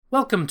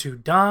Welcome to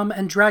Dom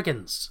and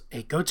Dragons,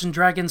 a Goats and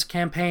Dragons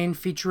campaign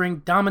featuring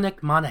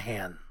Dominic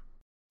Monaghan.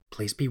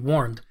 Please be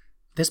warned,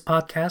 this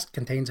podcast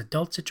contains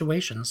adult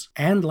situations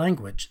and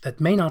language that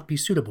may not be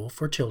suitable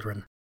for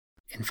children.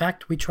 In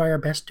fact, we try our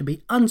best to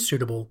be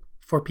unsuitable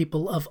for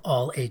people of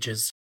all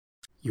ages.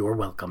 You're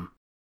welcome.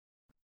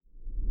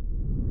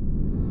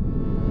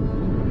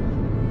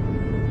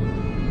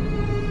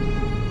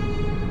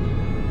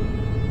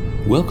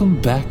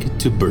 Welcome back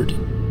to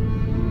Burden,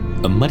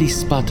 a muddy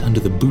spot under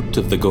the boot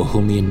of the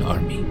Gohomian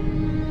army.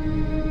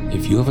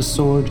 If you have a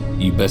sword,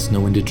 you best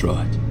know when to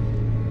draw it.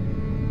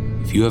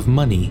 If you have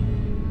money,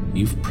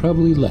 you've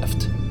probably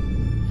left.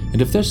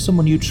 And if there's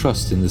someone you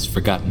trust in this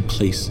forgotten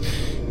place,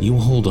 you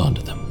hold on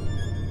to them.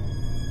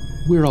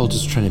 We're all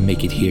just trying to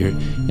make it here,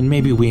 and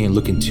maybe we ain't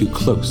looking too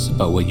close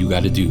about what you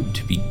gotta do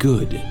to be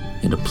good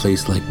in a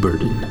place like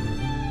Burden.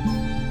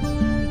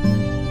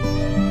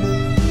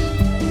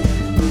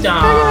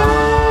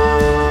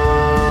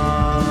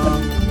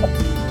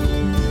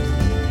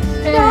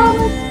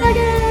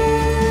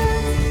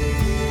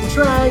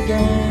 Dragons!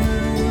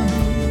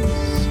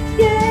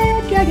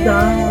 Yeah, dragons!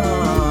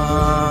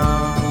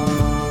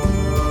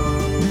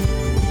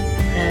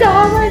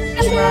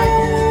 Dragons!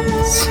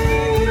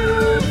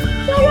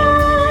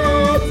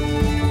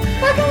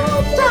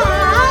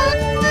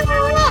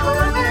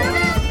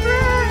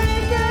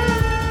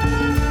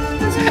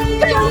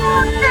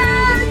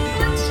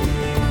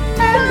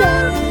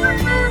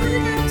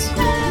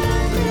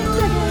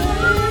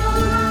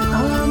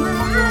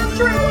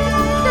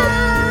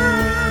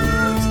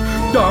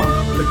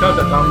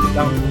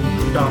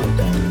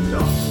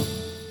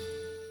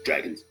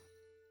 Dragons.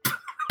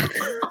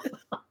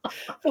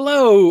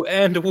 Hello,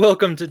 and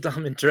welcome to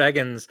Dom and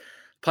Dragons,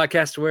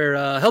 podcast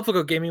where Helpful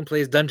Go Gaming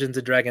plays Dungeons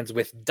and Dragons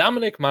with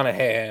Dominic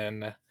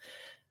Monaghan.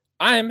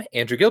 I'm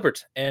Andrew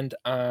Gilbert, and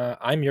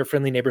I'm your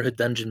friendly neighborhood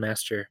dungeon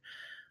master.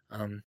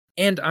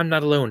 And I'm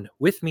not alone.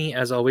 With me,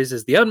 as always,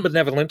 is the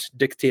unbenevolent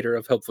dictator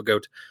of Helpful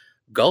Goat,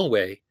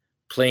 Galway,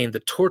 playing the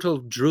turtle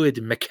druid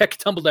Makek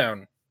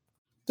Tumbledown.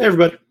 Hey,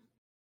 everybody.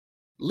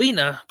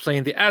 Lena,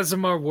 playing the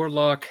Azamar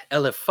warlock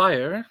Elif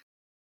Fire.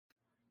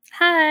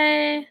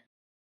 Hi.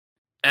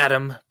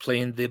 Adam,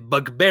 playing the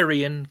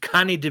Bugbarian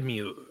Connie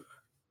Demure.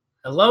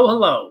 Hello,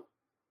 hello.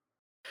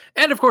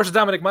 And of course,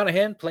 Dominic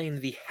Monaghan, playing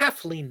the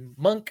halfling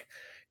monk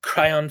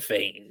Cryon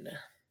Fane.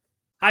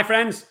 Hi,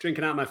 friends.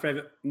 Drinking out my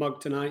favorite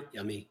mug tonight.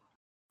 Yummy.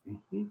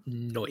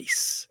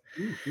 Nice.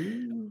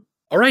 Mm-hmm.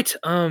 All right.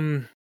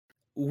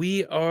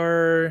 We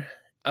are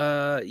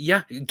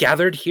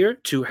gathered here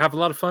to have a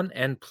lot of fun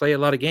and play a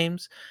lot of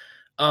games.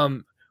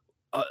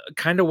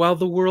 Kind of while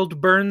the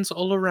world burns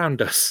all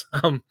around us.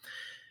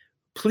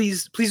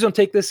 Please don't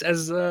take this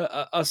as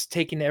us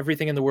taking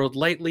everything in the world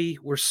lightly.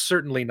 We're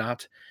certainly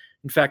not.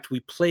 In fact, we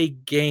play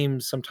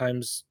games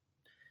sometimes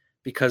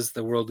because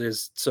the world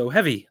is so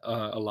heavy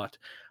a lot.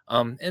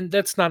 And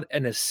that's not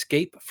an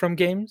escape from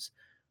games,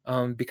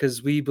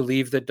 because we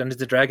believe that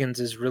Dungeons & Dragons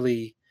is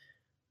really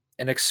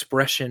an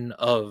expression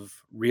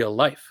of real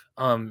life.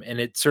 And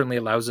it certainly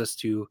allows us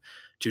to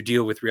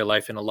deal with real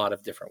life in a lot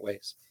of different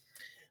ways.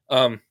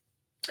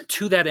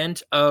 To that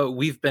end,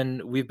 we've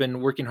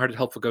been working hard at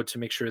Helpful Goat to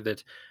make sure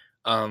that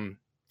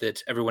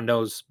that everyone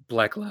knows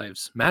Black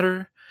Lives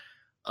Matter.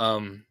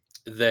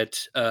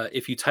 That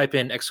if you type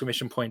in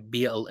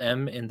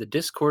 !BLM in the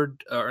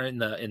Discord or in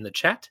the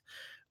chat,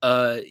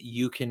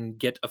 you can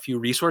get a few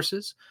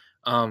resources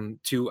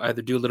to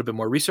either do a little bit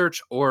more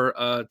research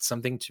or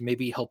something to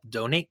maybe help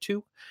donate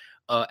to,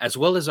 as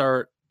well as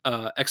our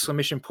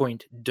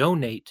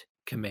 !donate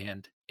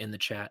command in the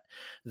chat.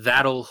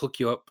 That'll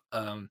hook you up,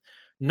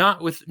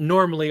 not with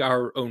normally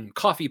our own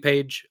coffee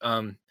page,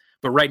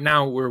 but right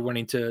now we're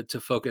wanting to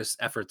focus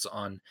efforts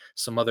on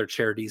some other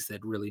charities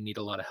that really need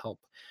a lot of help.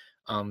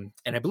 And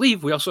I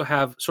believe we also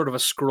have sort of a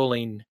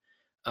scrolling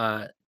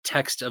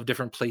text of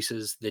different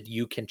places that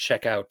you can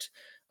check out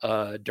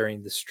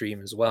during the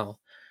stream as well.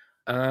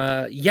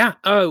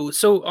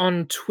 So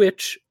on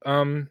Twitch,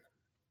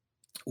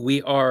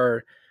 we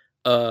are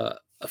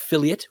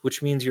affiliate,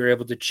 which means you're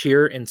able to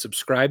cheer and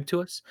subscribe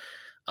to us.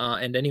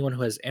 And anyone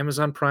who has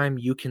Amazon Prime,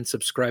 you can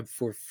subscribe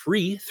for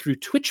free through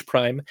Twitch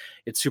Prime.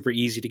 It's super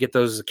easy to get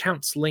those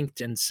accounts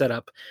linked and set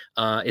up.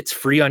 It's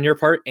free on your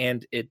part,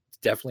 and it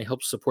definitely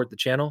helps support the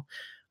channel.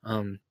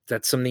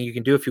 That's something you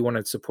can do if you want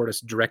to support us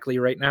directly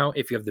right now,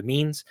 if you have the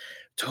means.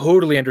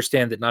 Totally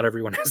understand that not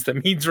everyone has the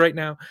means right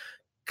now,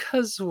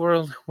 because the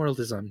world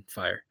is on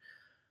fire.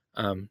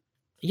 And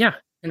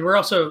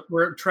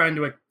we're trying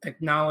to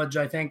acknowledge,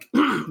 I think,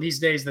 these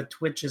days that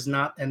Twitch is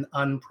not an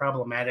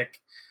unproblematic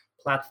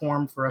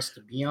platform for us to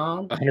be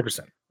on.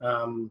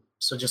 100%.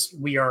 So just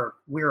we're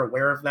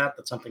aware of that.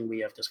 That's something we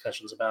have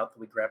discussions about that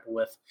we grapple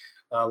with.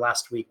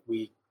 Last week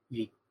we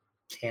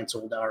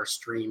canceled our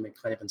stream and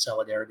kind of in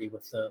solidarity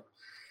with the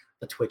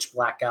Twitch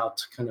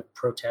blackout kind of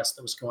protest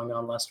that was going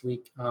on last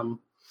week.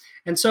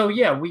 And so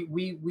we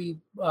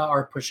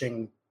are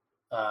pushing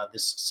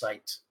this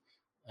site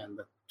and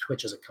the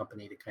Twitch as a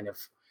company to kind of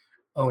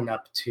own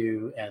up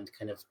to and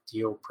kind of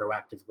deal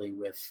proactively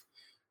with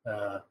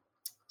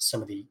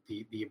some of the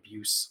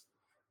abuse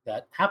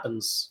that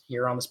happens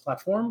here on this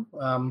platform.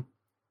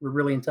 We're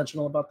really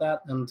intentional about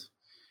that, and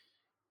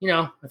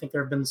I think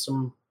there have been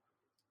some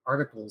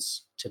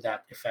articles to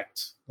that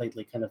effect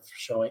lately, kind of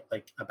showing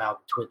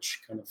about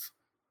Twitch, kind of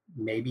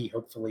maybe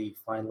hopefully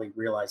finally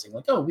realizing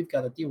oh, we've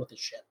got to deal with this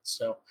shit.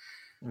 So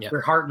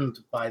we're heartened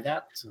by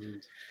that.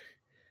 And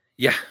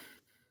yeah.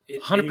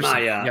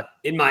 100%.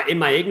 In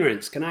my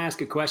ignorance, can I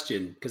ask a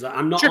question? Because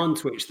I'm not on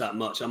Twitch that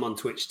much. I'm on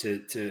Twitch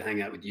to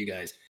hang out with you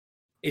guys.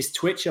 Is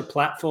Twitch a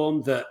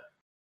platform that,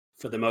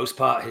 for the most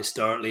part,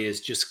 historically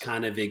has just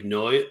kind of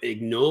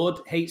ignored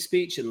hate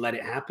speech and let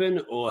it happen,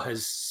 or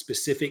has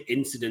specific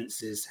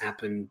incidences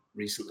happened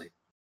recently?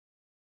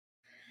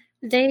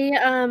 They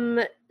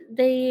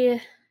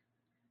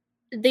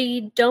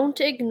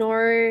don't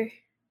ignore,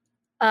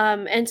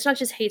 and it's not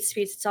just hate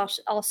speech. It's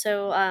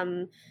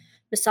also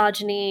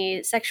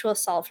misogyny, sexual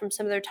assault from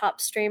some of their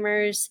top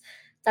streamers.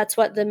 That's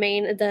what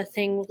the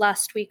thing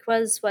last week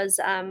was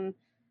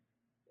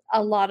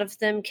a lot of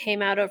them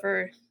came out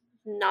over,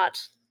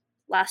 not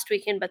last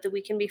weekend, but the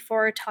weekend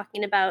before,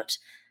 talking about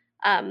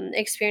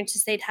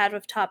experiences they'd had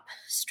with top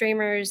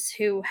streamers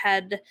who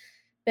had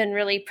been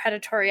really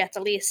predatory at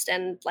the least,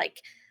 and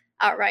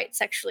outright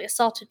sexually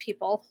assaulted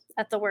people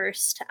at the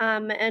worst.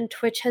 And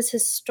Twitch has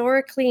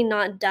historically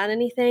not done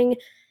anything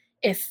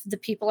if the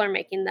people are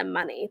making them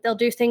money. They'll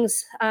do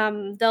things,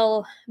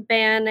 they'll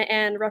ban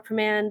and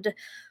reprimand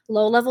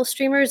low-level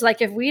streamers.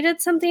 If we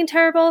did something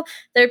terrible,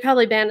 they'd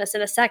probably ban us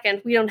in a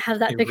second. We don't have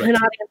that big of an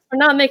audience. We're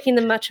not making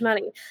them much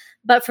money.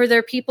 But for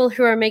their people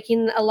who are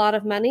making a lot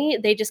of money,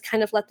 they just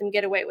kind of let them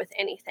get away with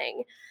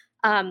anything.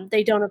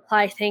 They don't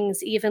apply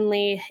things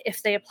evenly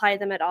if they apply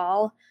them at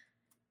all.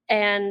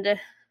 And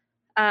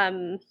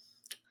and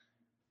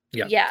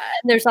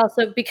there's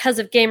also, because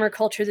of gamer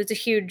culture, there's a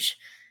huge...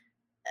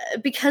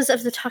 because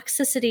of the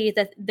toxicity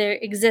that there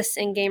exists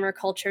in gamer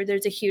culture,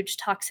 there's a huge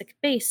toxic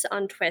base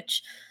on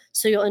Twitch.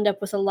 So you'll end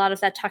up with a lot of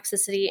that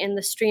toxicity in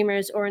the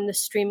streamers or in the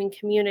streaming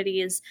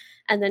communities,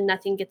 and then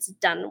nothing gets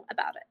done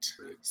about it.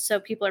 So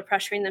people are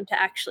pressuring them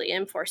to actually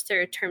enforce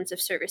their terms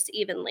of service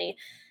evenly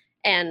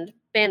and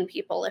ban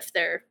people if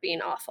they're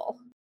being awful.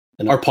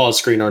 And our pause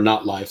screen, our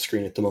not live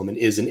screen at the moment,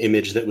 is an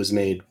image that was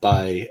made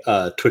by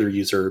Twitter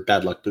user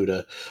Bad Luck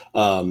Buddha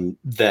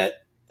that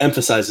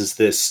emphasizes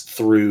this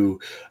through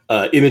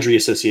imagery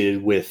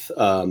associated with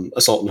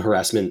assault and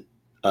harassment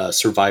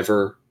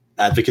survivor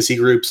advocacy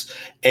groups,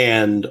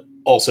 and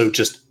also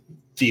just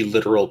the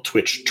literal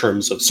Twitch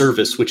terms of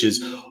service, which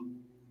is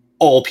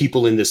all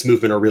people in this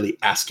movement are really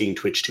asking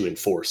Twitch to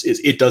enforce.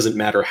 Is it doesn't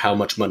matter how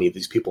much money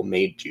these people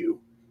made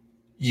you.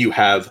 You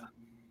have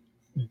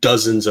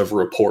dozens of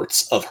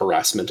reports of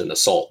harassment and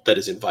assault that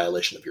is in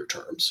violation of your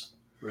terms.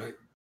 Right.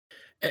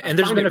 And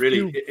there's been a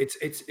few...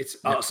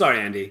 sorry,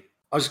 Andy.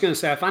 I was just going to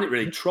say, I find it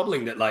really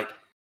troubling that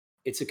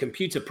it's a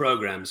computer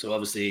program, so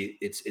obviously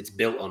it's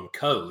built on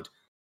code.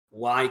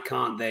 Why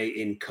can't they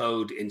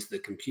encode into the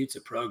computer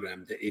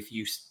program that if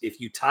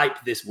you type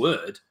this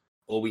word,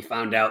 or we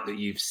found out that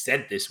you've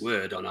said this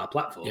word on our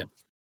platform,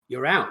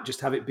 you're out.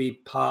 Just have it be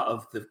part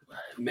of the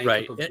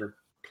makeup of the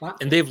platform.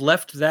 And they've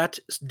left that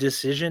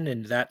decision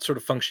and that sort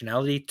of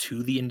functionality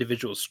to the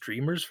individual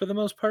streamers for the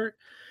most part.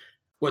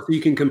 What, so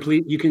you can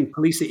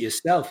police it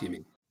yourself, you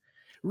mean?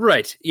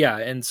 Right. Yeah.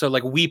 And so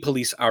we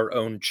police our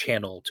own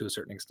channel to a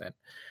certain extent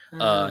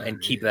and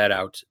keep that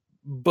out.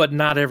 But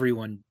not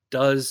everyone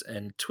does.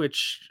 And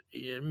Twitch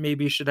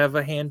maybe should have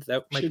a hand.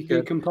 That might be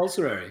good.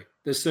 Compulsory.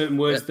 There's certain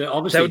words that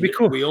obviously that would be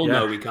cool. We all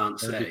know we can't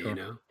say,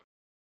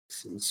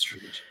 It's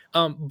strange.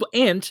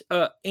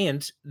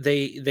 And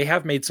they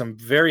have made some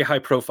very high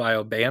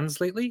profile bans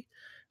lately.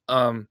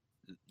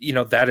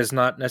 That is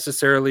not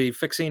necessarily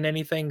fixing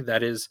anything.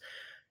 That is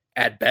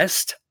at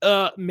best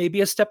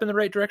maybe a step in the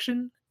right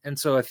direction. And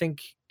so I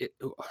think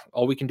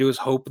all we can do is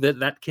hope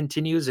that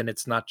continues, and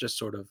it's not just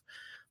sort of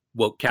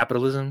woke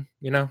capitalism,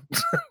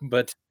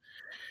 but.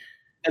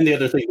 And the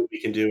other thing that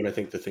we can do, and I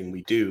think the thing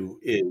we do,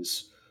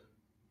 is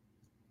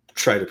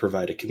try to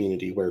provide a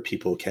community where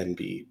people can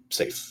be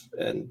safe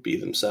and be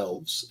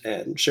themselves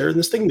and share in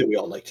this thing that we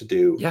all like to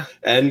do. Yeah.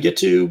 And get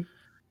to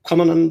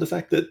comment on the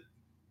fact that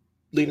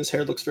Lena's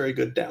hair looks very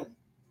good down.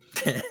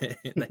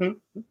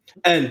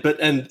 And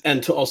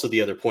to also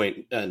the other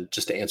point, and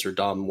just to answer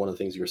Dom, one of the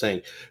things you were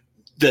saying,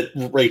 that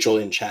Rachel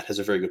in chat has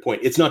a very good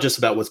point. It's not just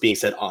about what's being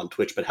said on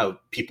Twitch, but how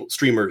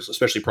streamers,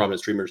 especially prominent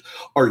streamers,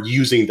 are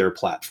using their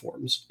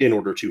platforms in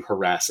order to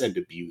harass and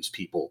abuse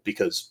people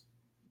because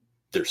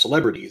they're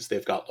celebrities.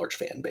 They've got large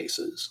fan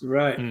bases.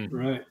 Right.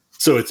 Right.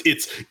 So it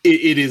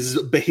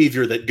is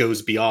behavior that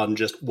goes beyond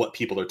just what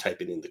people are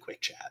typing in the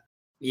quick chat.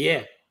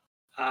 Yeah.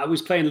 I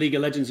was playing League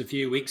of Legends a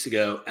few weeks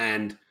ago,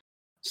 and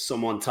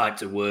someone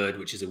typed a word,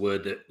 which is a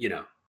word that,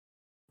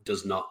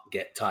 does not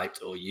get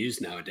typed or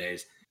used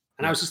nowadays.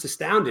 And I was just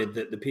astounded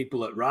that the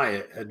people at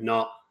Riot had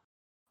not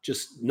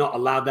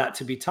allowed that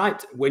to be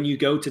typed. When you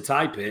go to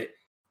type it,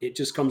 it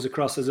just comes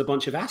across as a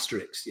bunch of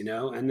asterisks,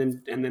 and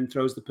then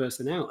throws the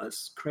person out.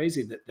 That's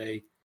crazy that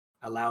they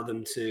allow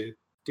them to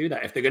do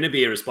that. If they're going to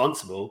be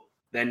irresponsible,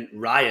 then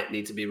Riot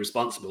need to be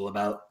responsible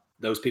about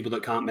those people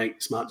that can't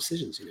make smart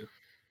decisions,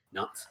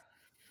 Nuts.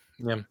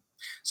 Yeah.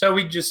 So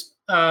we just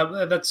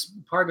that's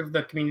part of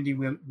the community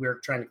we're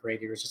trying to create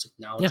here, is just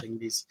acknowledging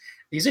these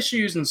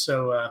issues, and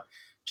so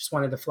just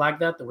wanted to flag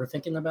that we're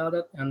thinking about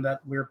it, and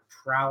that we're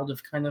proud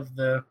of kind of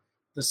the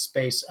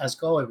space, as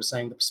Galway was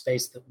saying, the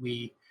space that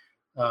we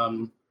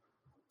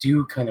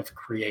do kind of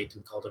create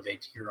and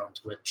cultivate here on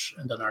Twitch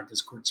and on our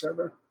Discord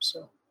server.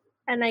 So,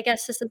 and I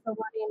guess this is the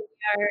one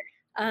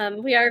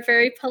we are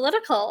very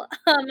political.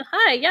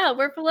 Hi, yeah,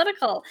 we're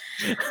political,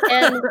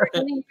 and we're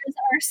going to use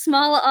our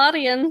small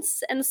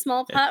audience and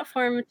small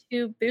platform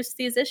to boost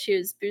these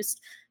issues,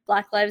 boost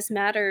Black Lives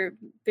Matter,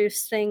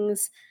 boost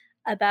things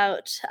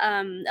about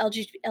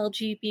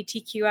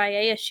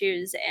LGBTQIA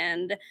issues,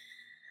 and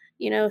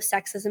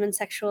sexism and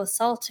sexual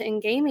assault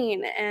in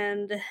gaming,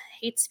 and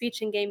hate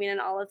speech in gaming,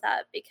 and all of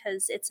that,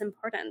 because it's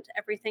important.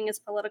 Everything is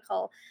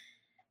political.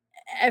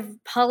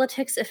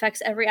 Politics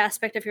affects every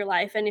aspect of your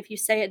life, and if you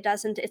say it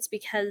doesn't, it's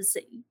because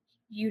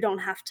you don't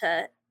have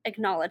to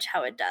acknowledge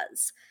how it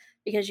does,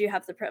 because you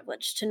have the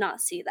privilege to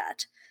not see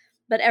that.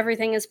 But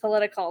everything is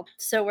political,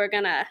 so we're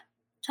gonna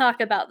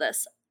talk about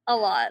this a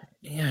lot.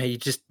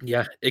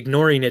 Yeah,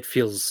 ignoring it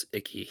feels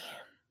icky,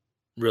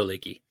 real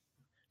icky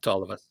to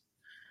all of us.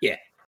 Yeah,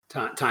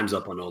 time's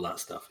up on all that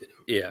stuff.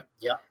 Yeah,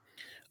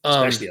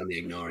 especially on the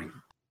ignoring.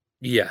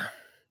 Yeah.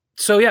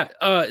 So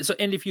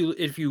and if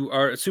you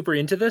are super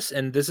into this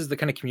and this is the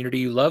kind of community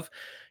you love,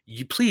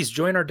 you please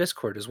join our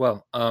Discord as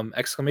well. !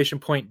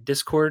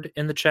 Discord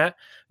in the chat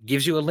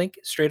gives you a link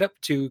straight up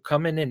to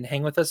come in and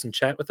hang with us and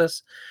chat with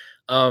us.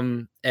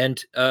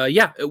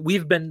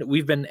 We've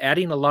been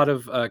adding a lot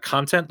of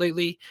content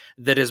lately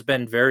that has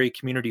been very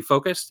community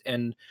focused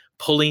and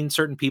pulling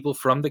certain people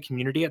from the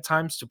community at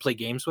times to play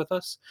games with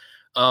us.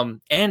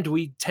 And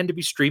we tend to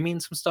be streaming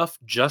some stuff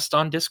just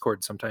on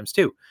Discord sometimes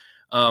too.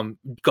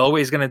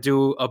 Galway's going to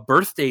do a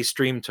birthday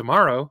stream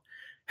tomorrow.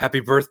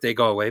 Happy birthday,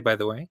 Galway, by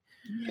the way.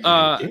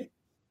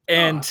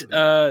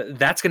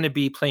 That's going to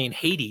be playing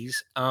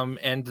Hades.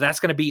 And that's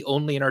going to be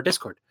only in our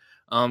Discord.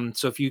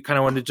 So if you kind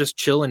of want to just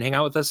chill and hang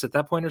out with us at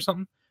that point or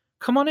something,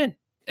 come on in.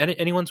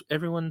 Everyone's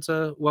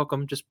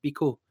welcome. Just be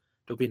cool.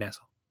 Don't be an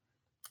asshole.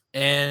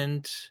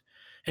 And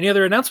any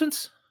other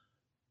announcements?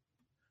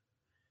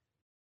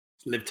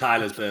 Liv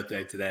Tyler's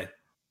birthday today.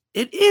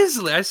 It is.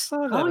 I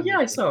saw that. Oh yeah,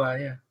 I saw that.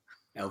 Yeah.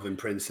 Elven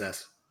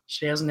princess.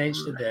 She hasn't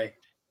aged a day.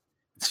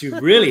 She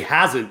really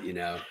hasn't.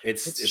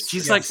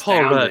 She's like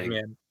Paul Rudd,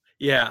 man.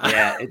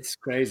 Yeah, it's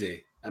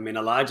crazy. I mean,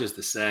 Elijah's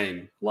the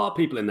same. A lot of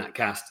people in that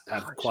cast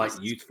have quite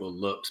youthful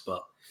looks,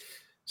 but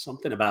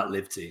something about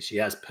Liv T. She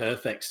has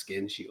perfect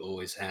skin. She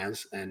always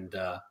has, and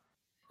I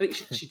think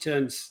she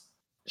turned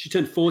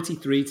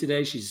 43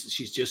 today.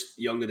 She's just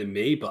younger than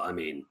me, but I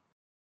mean,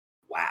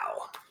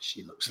 wow,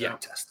 she looks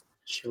fantastic.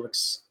 She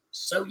looks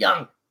so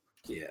young.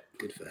 Yeah,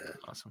 good for her.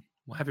 Awesome.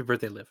 Well, happy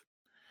birthday, Liv.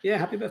 Yeah,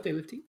 happy birthday,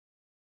 Liv T.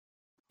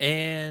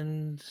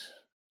 And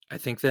I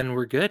think then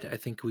we're good. I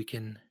think we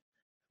can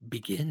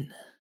begin.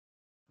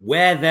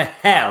 Where the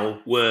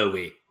hell were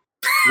we?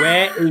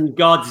 Where in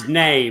God's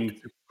name?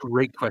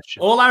 Great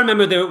question. All I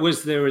remember there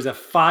was a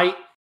fight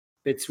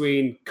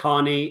between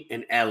Connie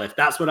and Elif.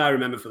 That's what I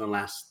remember from the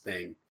last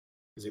thing,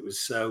 because it was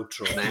so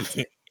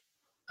traumatic.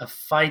 A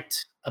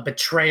fight, a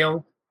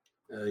betrayal.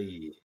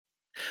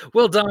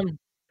 Well, Dom,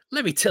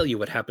 let me tell you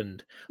what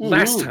happened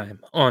last time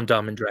on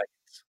Dom and Dragons.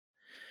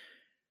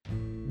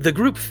 The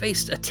group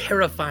faced a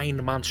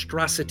terrifying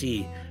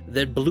monstrosity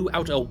that blew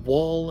out a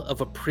wall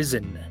of a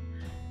prison.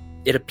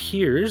 It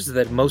appears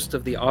that most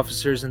of the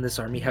officers in this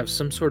army have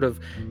some sort of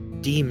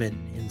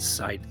demon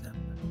inside them.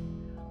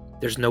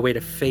 There's no way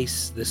to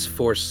face this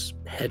force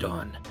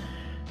head-on.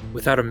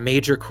 Without a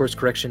major course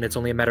correction, it's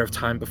only a matter of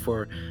time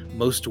before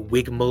most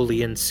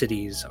Wigmolian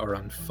cities are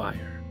on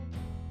fire.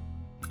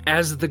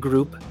 As the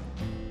group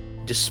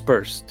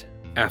dispersed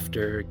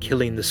after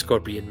killing the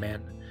Scorpion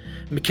Man,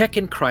 Mikek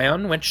and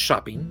Cryon went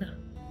shopping,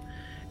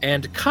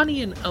 and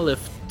Connie and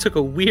Elif took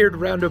a weird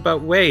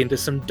roundabout way into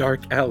some dark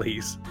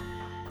alleys.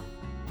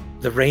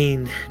 The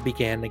rain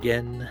began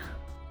again,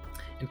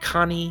 and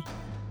Connie,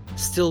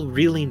 still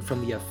reeling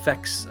from the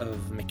effects of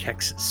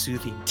Mikek's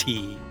soothing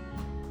tea,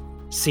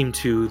 seemed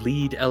to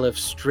lead Elif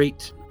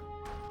straight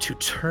to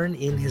turn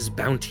in his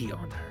bounty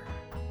on her.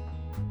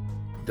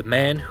 The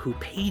man who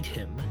paid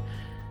him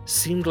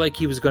seemed like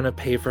he was going to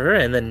pay for her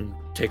and then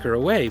take her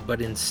away,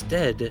 but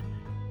instead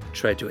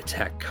tried to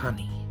attack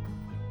Connie.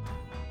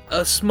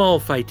 A small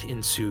fight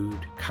ensued,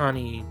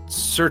 Connie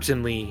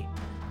certainly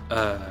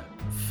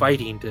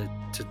fighting to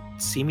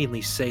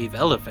seemingly save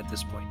Elif at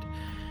this point.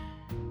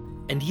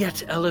 And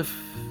yet Elif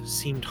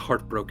seemed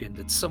heartbroken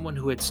that someone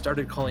who had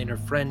started calling her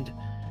friend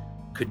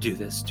could do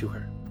this to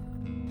her.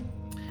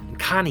 And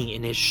Connie,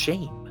 in his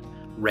shame,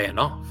 ran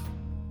off.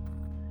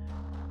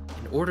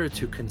 In order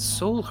to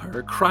console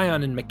her,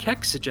 Cryon and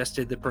Mikek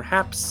suggested that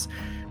perhaps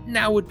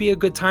now would be a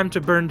good time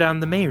to burn down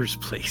the mayor's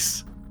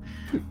place.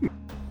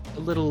 A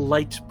little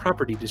light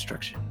property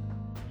destruction.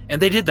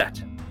 And they did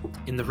that.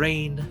 In the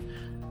rain,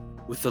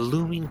 with the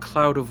looming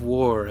cloud of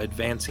war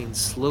advancing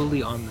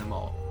slowly on them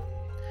all.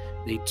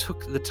 They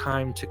took the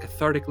time to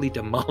cathartically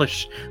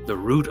demolish the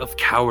root of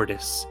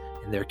cowardice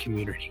in their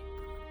community.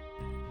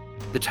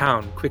 The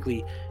town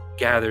quickly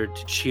gathered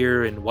to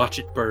cheer and watch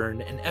it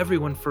burn, and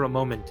everyone for a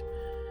moment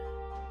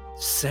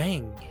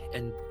sang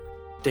and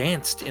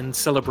danced in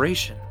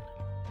celebration.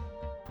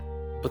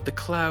 But the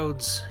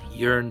clouds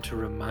yearned to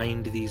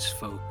remind these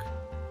folk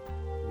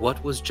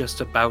what was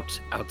just about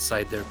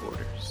outside their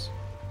borders.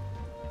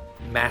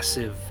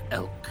 Massive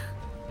elk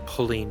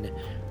pulling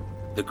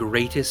the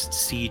greatest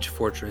siege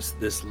fortress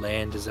this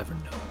land has ever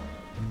known.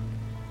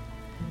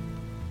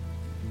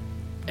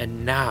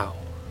 And now,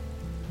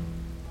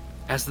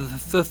 as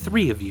the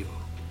three of you,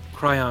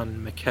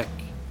 Cryon, Makek,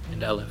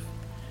 and Elif,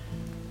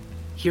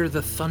 hear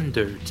the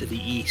thunder to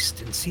the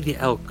east and see the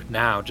elk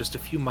now just a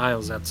few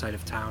miles outside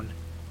of town,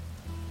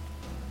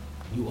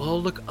 you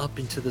all look up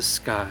into the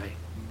sky,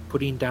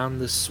 putting down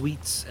the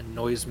sweets and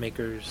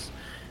noisemakers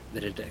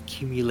that had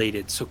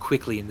accumulated so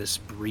quickly in this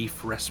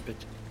brief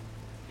respite.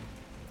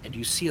 And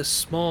you see a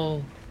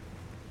small,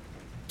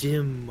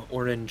 dim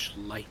orange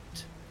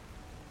light,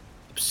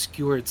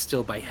 obscured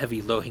still by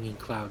heavy low-hanging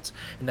clouds,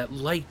 and that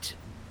light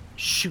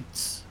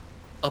shoots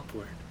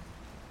upward,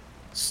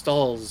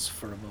 stalls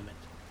for a moment,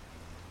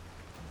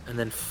 and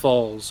then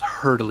falls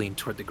hurtling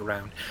toward the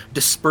ground,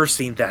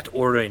 dispersing that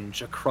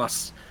orange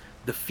across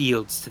the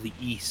fields to the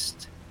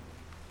east,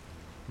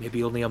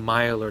 maybe only a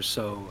mile or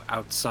so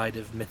outside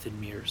of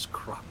Mythenmir's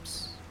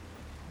crops.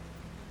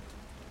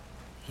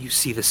 You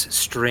see this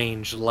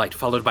strange light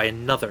followed by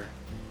another,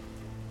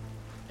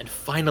 and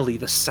finally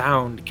the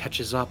sound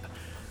catches up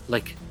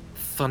like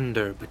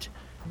thunder, but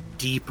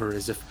deeper,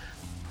 as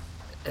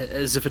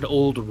if an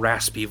old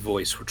raspy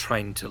voice were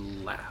trying to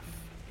laugh.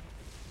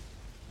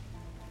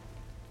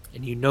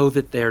 And you know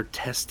that they're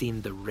testing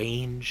the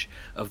range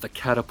of the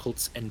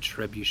catapults and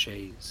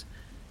trebuchets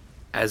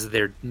as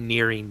they're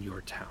nearing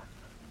your town.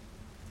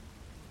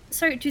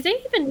 Sorry, do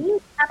they even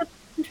need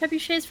catapults and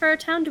trebuchets for our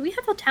town? Do we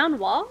have a town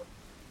wall?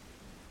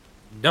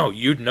 No,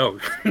 you'd know.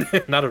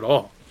 Not at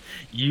all.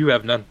 You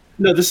have none.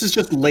 No, this is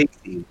just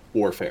lazy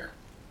warfare.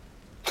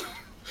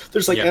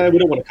 There's like, we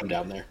don't want to come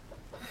down there.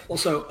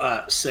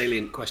 Also,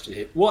 salient question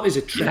here. What is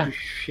a trebuchet?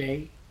 Yeah.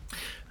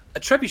 A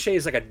trebuchet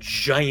is like a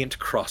giant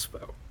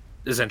crossbow,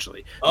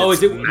 essentially. Oh,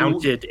 is it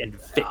mounted and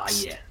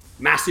fixed? Yeah.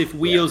 Massive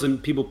wheels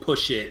and people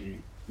push it.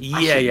 And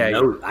I should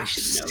know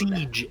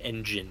Siege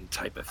engine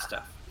type of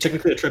stuff.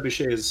 Technically, a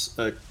trebuchet is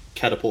a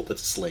catapult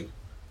that's a sling.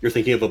 You're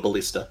thinking of a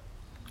ballista.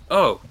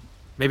 Oh,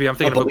 maybe I'm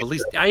thinking of a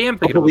ballista. I am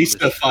thinking of a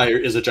ballista. Fire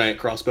is a giant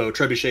crossbow.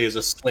 Trebuchet is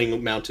a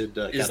sling-mounted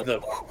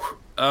catapult.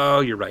 Oh,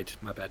 you're right.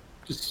 My bad.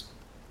 Just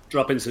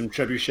dropping some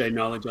trebuchet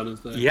knowledge on us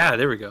there. Yeah,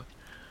 there we go.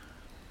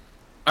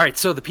 All right,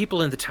 so the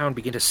people in the town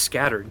begin to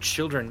scatter, and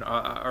children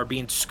are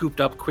being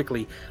scooped up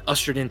quickly,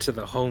 ushered into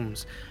the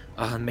homes.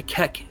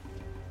 Makek,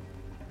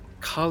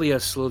 Kalia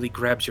slowly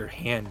grabs your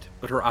hand,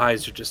 but her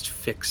eyes are just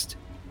fixed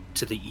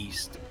to the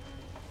east.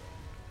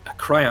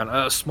 Cryon,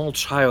 a small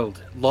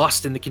child,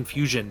 lost in the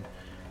confusion.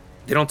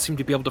 They don't seem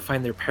to be able to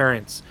find their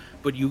parents,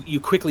 but you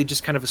quickly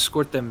just kind of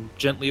escort them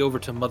gently over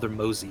to Mother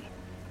Mosey,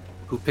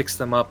 who picks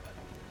them up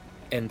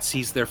and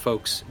sees their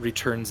folks,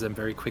 returns them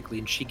very quickly,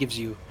 and she gives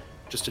you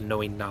just a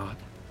knowing nod.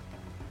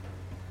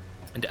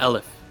 And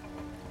Elif,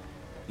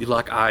 you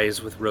lock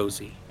eyes with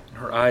Rosie, and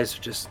her eyes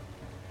are just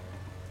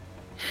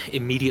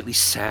immediately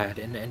sad,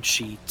 and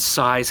she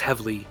sighs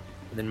heavily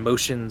and then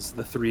motions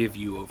the three of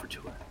you over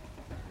to her.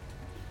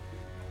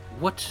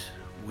 What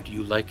would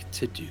you like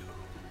to do?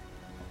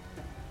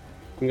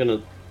 I'm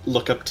gonna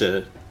look up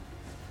to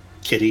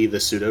Kitty, the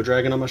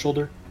pseudo-dragon on my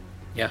shoulder.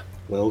 Yeah.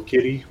 Well,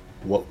 Kitty,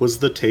 what was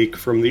the take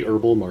from the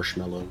herbal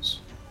marshmallows?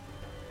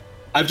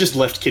 I've just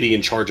left Kitty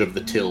in charge of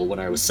the till when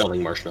I was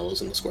selling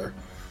marshmallows in the square.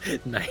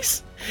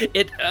 Nice.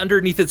 It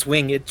underneath its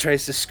wing, it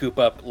tries to scoop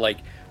up like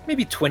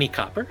maybe 20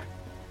 copper.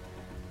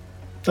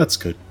 That's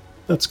good.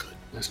 That's good.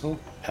 That's cool.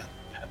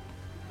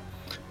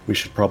 We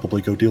should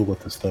probably go deal with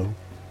this, though.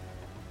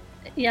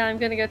 Yeah, I'm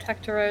gonna go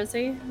talk to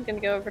Rosie. I'm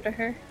gonna go over to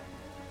her.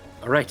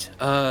 All right.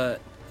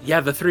 Yeah,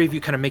 the three of you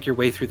kind of make your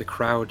way through the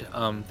crowd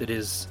that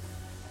is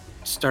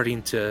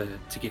starting to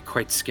get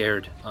quite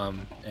scared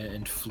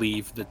and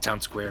flee the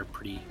town square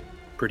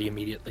pretty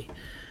immediately.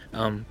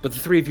 But the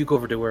three of you go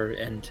over to her,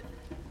 and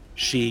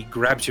she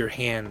grabs your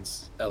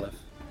hands, Elif.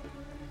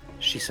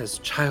 She says,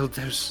 "Child,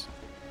 there's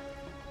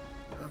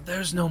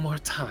no more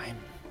time.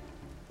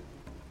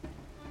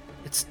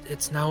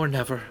 It's now or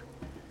never.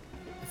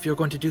 If you're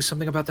going to do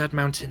something about that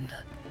mountain,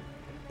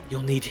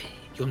 you'll need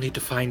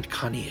to find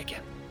Connie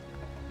again.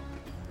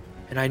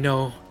 And I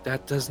know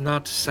that does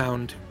not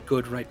sound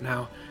good right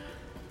now,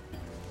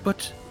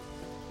 but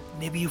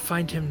maybe you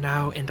find him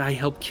now and I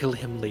help kill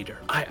him later.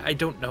 I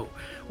don't know.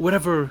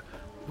 Whatever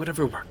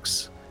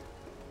works.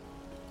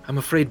 I'm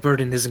afraid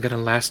Burden isn't going to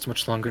last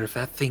much longer if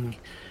that thing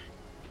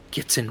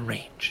gets in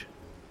range."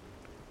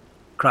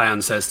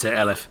 Cryon says to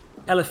Elif,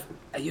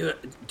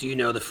 do you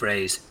know the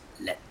phrase,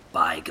 "Let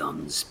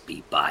bygones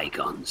be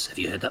bygones"? Have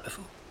you heard that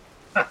before?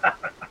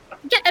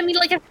 Yeah, I mean,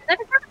 like, I've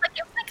never heard of it. Like,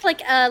 it was like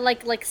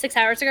like 6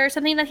 hours ago or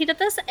something that he did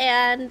this,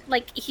 and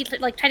like he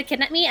like tried to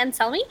kidnap me and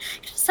sell me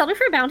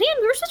for a bounty, and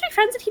we were supposed to be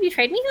friends, and he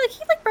betrayed me. Like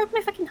he like broke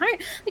my fucking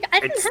heart. Like I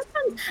didn't have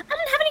friends. I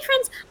didn't have any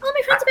friends. All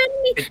my friends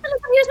abandoned me. And I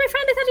thought he was my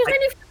friend. I thought he was my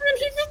new friend, and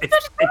he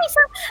just told me.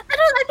 So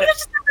I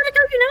just not let it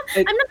go. You know,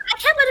 I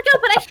can't let it go,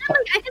 but I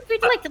can agree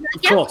to like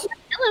kill him.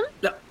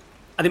 No,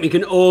 I think we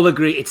can all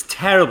agree it's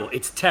terrible.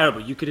 It's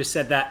terrible. You could have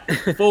said that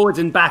forwards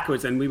and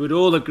backwards, and we would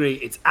all agree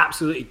it's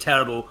absolutely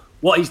terrible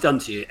what he's done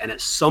to you. And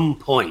at some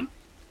point,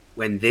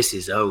 when this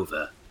is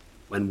over,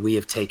 when we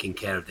have taken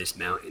care of this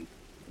mountain,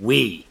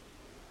 we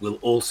will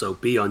also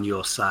be on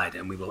your side,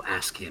 and we will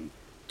ask him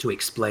to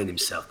explain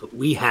himself. But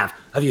we have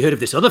you heard of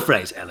this other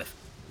phrase, Elif?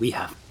 We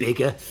have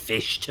bigger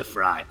fish to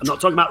fry. I'm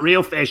not talking about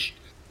real fish.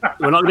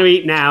 We're not going to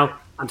eat now.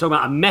 I'm talking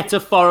about a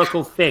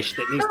metaphorical fish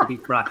that needs to be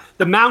fried.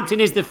 The mountain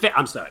is the fish.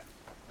 I'm sorry.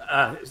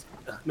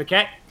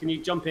 Maquette, can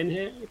you jump in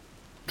here?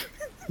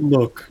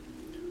 Look,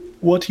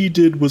 what he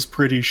did was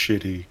pretty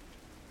shitty.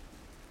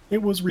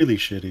 It was really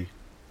shitty.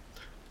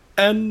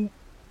 And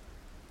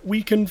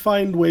we can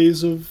find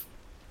ways of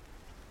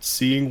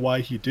seeing why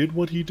he did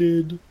what he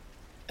did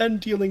and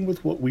dealing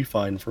with what we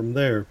find from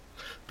there.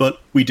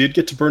 But we did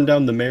get to burn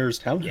down the mayor's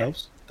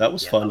townhouse. Yeah. That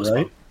was fun,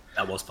 right?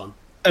 That was fun.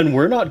 And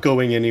we're not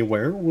going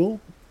anywhere. We'll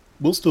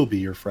still be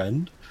your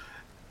friend.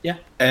 Yeah.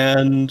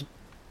 And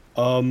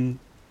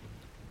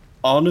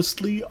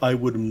honestly, I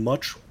would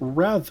much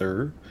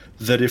rather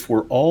that if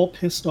we're all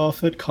pissed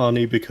off at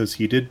Connie because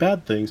he did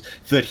bad things,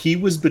 that he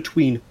was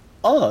between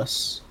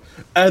us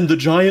and the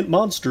giant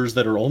monsters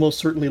that are almost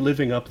certainly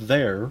living up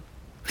there.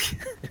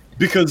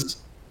 Because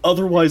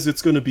otherwise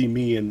it's going to be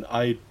me, and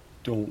I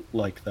don't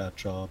like that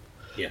job.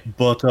 Yeah.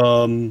 But,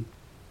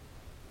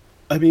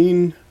 I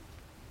mean,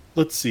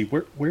 let's see,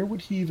 where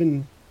would he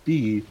even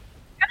be?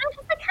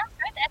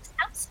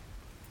 House.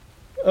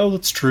 Oh,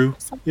 that's true.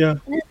 Yeah.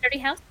 In his dirty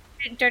house.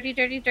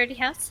 Dirty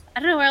house. I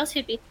don't know where else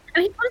he'd be. I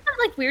mean, he told us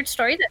that like weird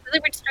story, the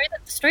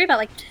story about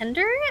like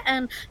tinder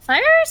and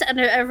fires and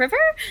a river.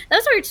 That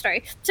was a weird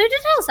story. So he did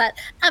tell us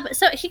that.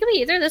 So he could be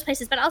either of those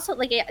places, but also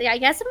like I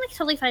guess I'm like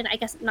totally fine. I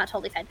guess not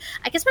totally fine.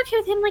 I guess we're okay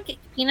with him like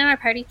being in our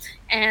party,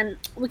 and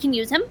we can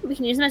use him. We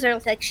can use him as our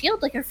like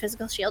shield, like our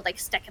physical shield, like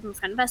stick him in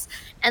front of us,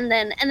 and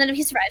then if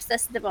he survives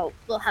this, then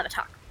we'll have a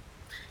talk.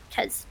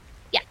 Cause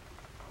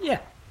yeah.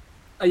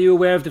 Are you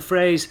aware of the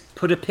phrase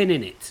 "put a pin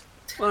in it"?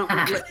 Well,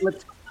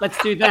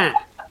 let's do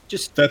that.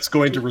 That's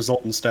going to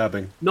result in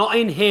stabbing. Not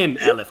in him,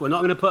 Elif. We're not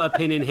going to put a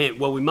pin in him.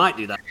 Well, we might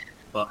do that.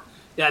 But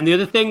yeah, and the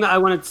other thing that I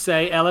wanted to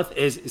say, Elif,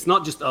 is it's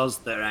not just us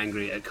that are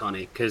angry at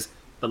Connie, because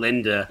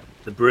Belinda,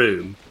 the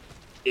broom,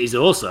 is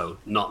also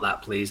not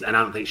that pleased, and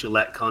I don't think she'll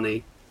let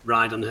Connie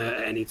ride on her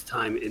at any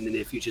time in the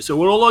near future. So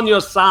we're all on your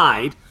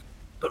side,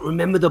 but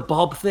remember the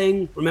Bob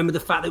thing? Remember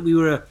the fact that we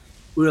were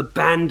a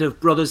band of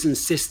brothers and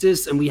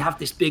sisters, and we have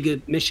this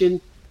bigger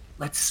mission?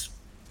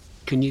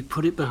 Can you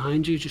put it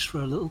behind you just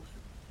for a little bit?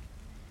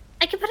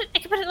 I could put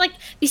it like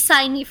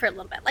beside me for a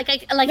little bit. Like I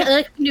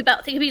can do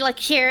both. It could be like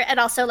here, and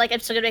also like I'm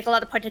still gonna make a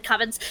lot of pointed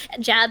comments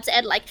and jabs,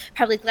 and like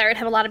probably glare and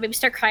have a lot of maybe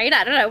start crying.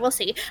 I don't know. We'll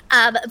see.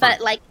 But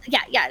like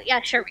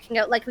yeah, sure, we can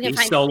go. Like we can be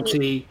find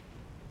salty,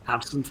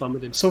 have some fun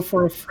with him. So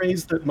for a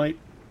phrase that might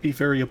be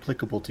very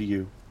applicable to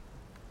you,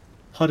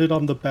 put it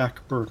on the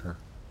back burner.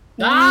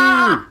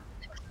 Ah!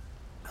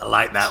 I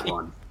like that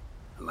one.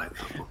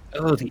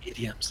 Oh, the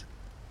idioms.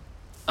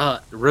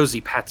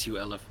 Rosie pats you,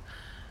 Elif.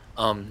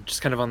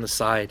 Just kind of on the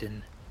side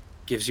and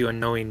gives you a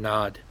knowing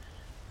nod.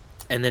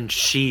 And then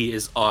she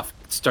is off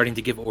starting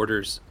to give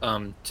orders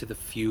to the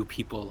few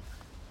people,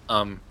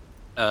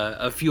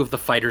 a few of the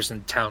fighters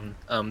in town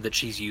that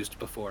she's used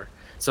before,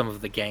 some of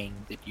the gang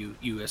that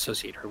you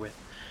associate her with.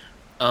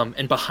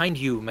 And behind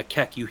you,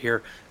 Makek, you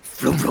hear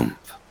vroom, vroom,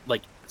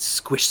 like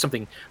squish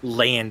something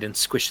land and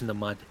squish in the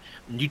mud.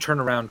 And you turn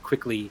around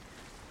quickly.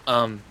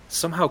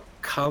 Somehow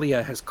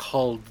Kalia has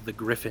called the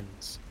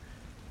griffins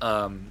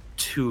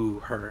to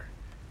her,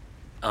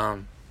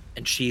 and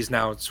she's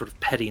now sort of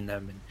petting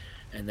them,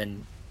 and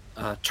then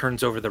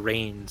turns over the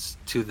reins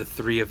to the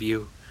three of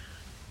you.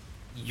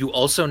 You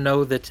also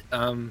know that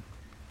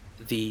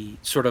the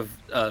sort of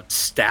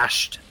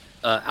stashed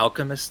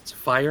alchemist's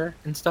fire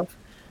and stuff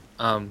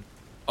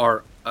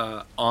are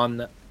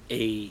on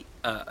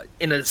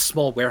in a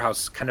small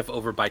warehouse kind of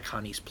over by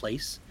Connie's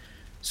place.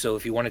 So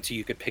if you wanted to,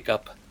 you could pick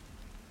up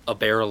a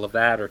barrel of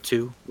that or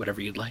two, whatever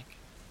you'd like.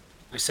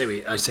 I say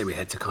we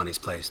head to Connie's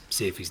place,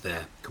 see if he's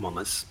there. Come on,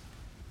 let's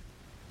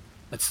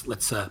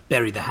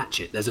bury the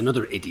hatchet. There's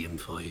another idiom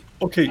for you.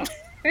 Okay.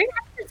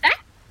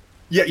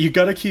 Yeah, you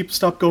gotta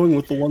stop going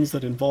with the ones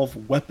that involve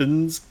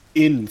weapons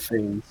in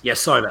things. Yeah,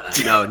 sorry about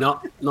that. No,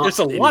 not. There's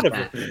a lot of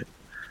it.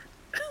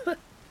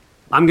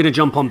 I'm gonna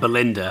jump on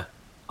Belinda.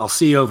 I'll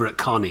see you over at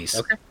Connie's.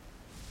 Okay.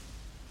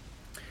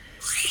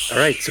 All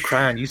right, so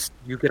Cryon,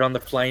 you get on the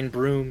flying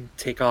broom,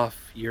 take off.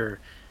 You're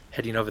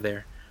heading over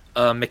there.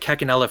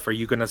 Makek and Elif, are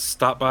you going to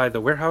stop by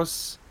the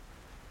warehouse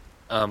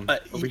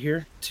over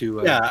here?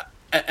 Yeah,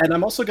 and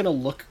I'm also going to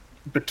look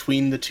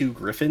between the two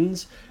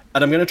griffins,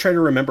 and I'm going to try to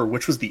remember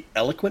which was the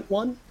eloquent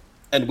one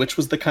and which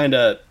was the kind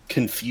of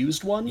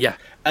confused one. Yeah.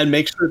 And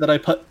make sure that I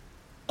put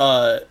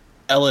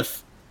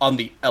Elif on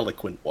the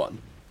eloquent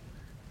one.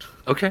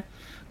 Okay.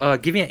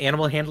 Give me an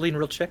animal handling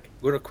real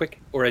quick,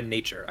 or a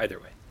nature, either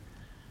way.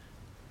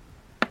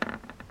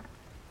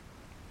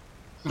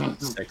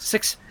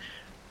 6.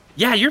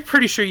 Yeah, you're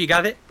pretty sure you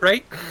got it,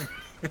 right?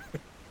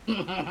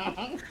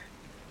 I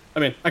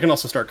mean, I can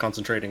also start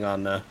concentrating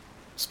on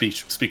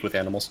speak with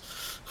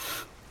animals.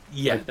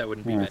 Yeah, that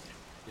wouldn't be bad.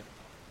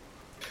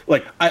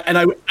 Like,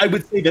 I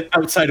would say that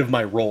outside of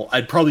my role,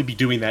 I'd probably be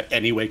doing that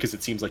anyway because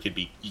it seems like it'd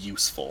be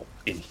useful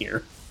in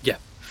here. Yeah,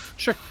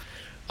 sure.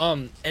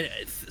 And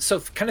so,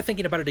 kind of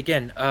thinking about it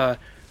again,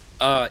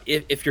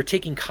 if you're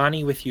taking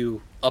Connie with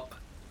you up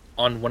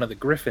on one of the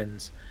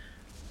griffins,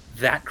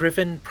 that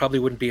griffin probably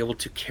wouldn't be able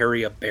to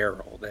carry a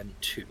barrel then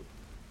too.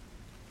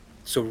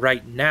 So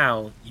right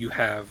now you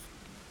have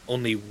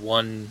only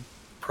one,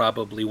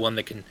 probably one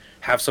that can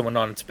have someone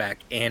on its back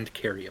and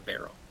carry a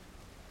barrel.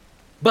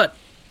 But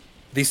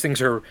these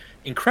things are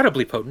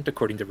incredibly potent,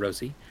 according to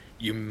Rosie.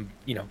 You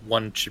know,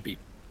 one should be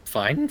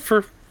fine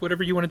for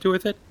whatever you want to do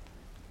with it.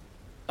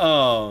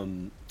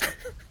 The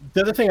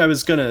other thing I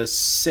was gonna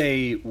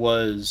say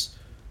was,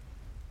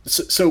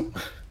 so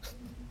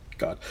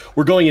God,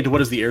 we're going into what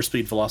is the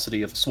airspeed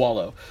velocity of a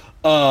swallow.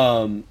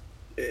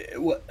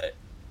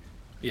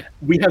 Yeah,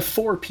 we have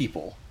 4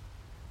 people.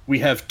 We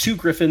have 2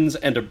 griffins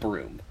and a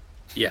broom.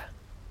 Yeah,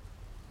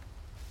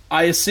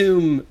 I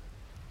assume,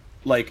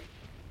 like,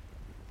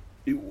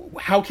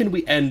 how can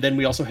we? And then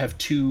we also have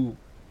 2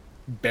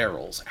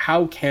 barrels.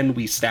 How can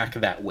we stack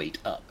that weight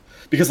up?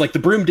 Because, like, the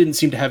broom didn't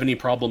seem to have any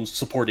problems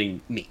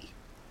supporting me.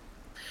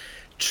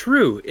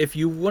 True. If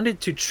you wanted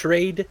to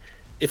trade,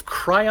 if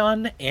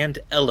Cryon and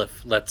Elif,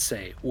 let's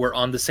say, were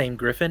on the same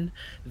griffin,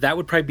 that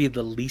would probably be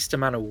the least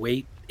amount of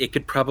weight. It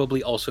could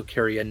probably also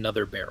carry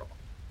another barrel.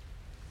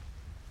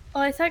 Oh,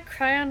 I thought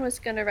Cryon was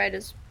going to ride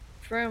his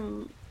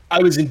broom.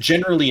 I was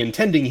generally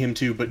intending him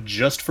to, but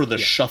just for the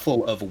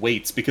shuffle of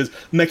weights, because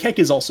Makek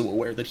is also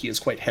aware that he is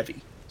quite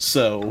heavy.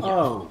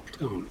 So,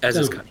 as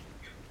is Connie.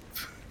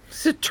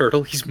 He's a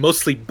turtle. He's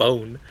mostly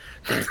bone.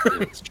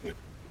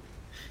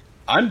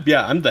 I'm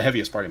the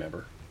heaviest party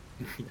member.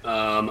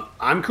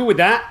 I'm cool with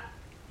that.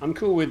 I'm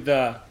cool with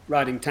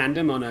riding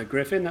tandem on a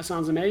griffin. That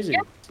sounds amazing.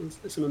 Yeah.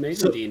 That's some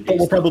amazing D&D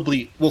but stuff.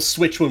 We'll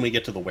switch when we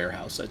get to the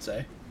warehouse, I'd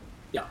say.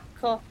 Yeah.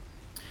 Cool.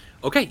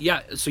 Okay,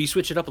 yeah, so you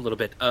switch it up a little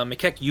bit.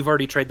 Makek, you've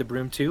already tried the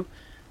broom too.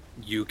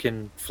 You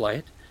can fly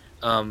it.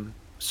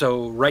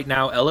 So right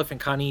now, Elif and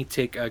Connie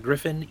take a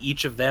griffin.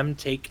 Each of them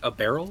take a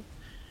barrel.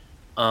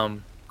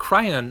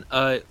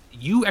 Cryon,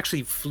 you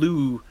actually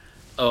flew,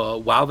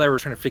 while they were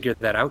trying to figure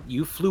that out,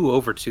 you flew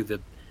over to the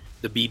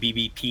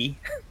BBBP,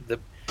 the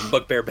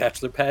Bugbear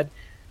Bachelor Pad.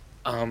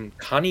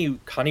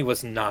 Connie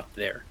was not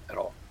there at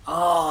all.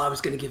 Oh, I was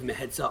going to give him a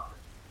heads up.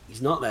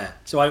 He's not there.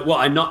 So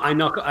I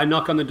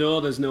knock on the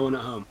door. There's no one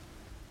at home.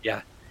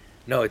 Yeah,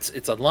 no,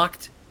 it's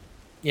unlocked.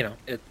 You know,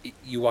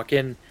 you walk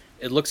in.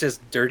 It looks as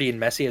dirty and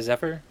messy as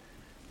ever.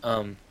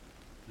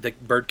 The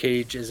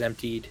birdcage is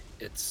emptied.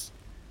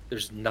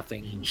 There's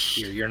nothing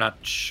here. You're not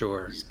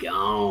sure. He's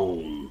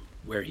gone.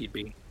 Where he'd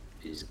be.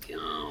 He's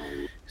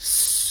gone.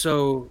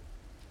 So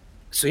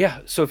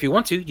yeah. So if you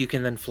want to, you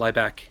can then fly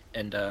back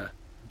and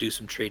do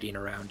some trading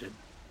around and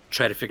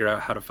try to figure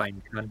out how to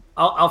find Gun.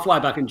 I'll fly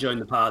back and join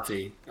the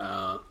party.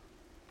 I'll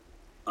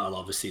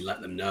obviously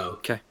let them know.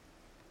 Okay.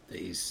 That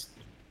he's...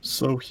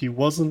 So he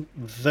wasn't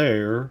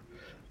there.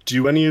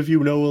 Do any of you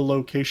know a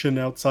location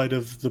outside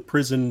of the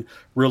prison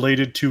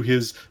related to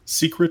his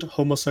secret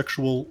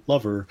homosexual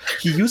lover?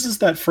 He uses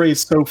that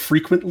phrase so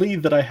frequently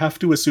that I have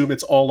to assume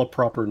it's all a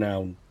proper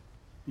noun.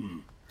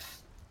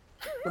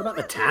 What about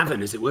the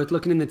tavern? Is it worth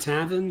looking in the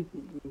tavern?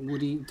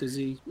 Is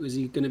he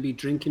going to be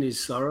drinking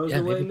his sorrows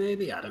away?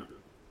 Maybe I don't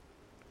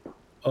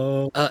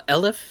know.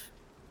 Elif,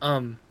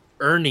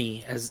 Ernie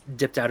has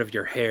dipped out of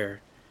your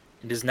hair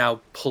and is now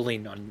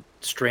pulling on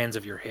strands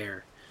of your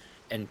hair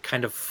and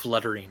kind of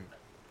fluttering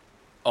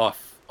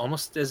off,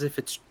 almost as if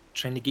it's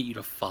trying to get you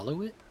to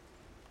follow it.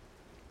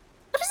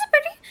 What is it,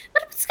 Birdie?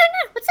 What's going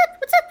on? What's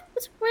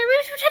up? Where are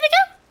we trying to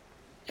go?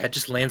 Yeah, it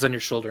just lands on your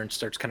shoulder and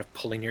starts kind of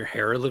pulling your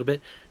hair a little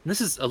bit. And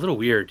this is a little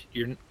weird.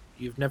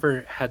 You've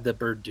never had the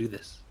bird do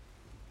this.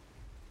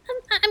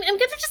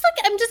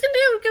 I'm just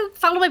gonna go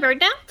follow my bird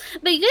now.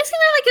 But you guys can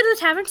go to the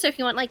tavern, so if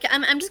you want,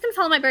 I'm just gonna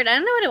follow my bird. I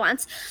don't know what it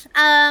wants.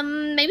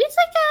 Maybe it's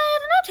I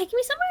don't know, taking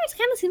me somewhere. It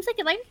kind of seems like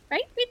it,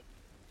 right?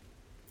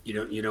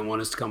 You don't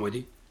want us to come with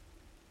you?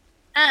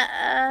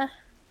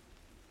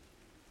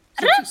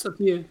 It's up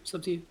to you. It's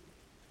up to you.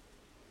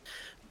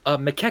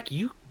 Makek,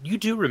 you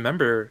do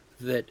remember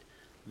that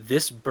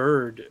this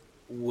bird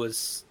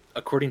was,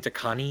 according to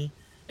Connie,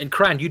 and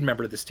Cryon, you'd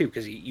remember this too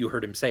because you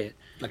heard him say it.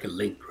 Like a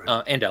link,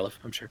 right? And Elif,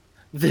 I'm sure.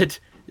 That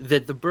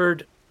the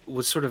bird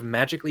was sort of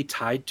magically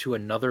tied to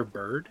another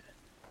bird,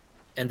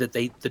 and that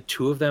the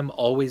two of them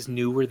always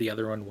knew where the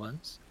other one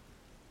was.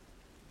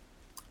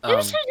 Maybe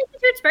it's trying to take me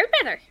to its bird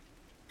brother.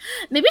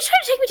 Maybe it's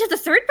trying to take me to the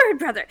third bird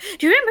brother.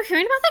 Do you remember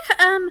hearing about that?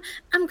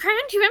 Cryon,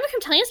 do you remember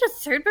him telling us about the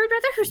third bird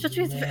brother who's supposed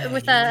to be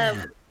with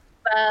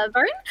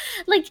Vern.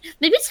 Like,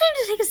 maybe it's time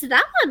to take us to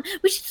that one.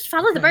 We should just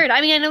follow the bird.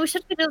 I mean, I know we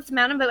should go to the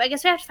mountain, but I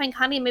guess we have to find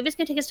Connie. Maybe it's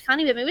going to take us to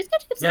Connie, but maybe it's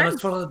going to take us to Yeah, Vern.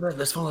 let's follow the bird.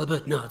 Let's follow the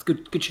bird. No, it's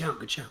good. Good shout.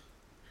 Good shout.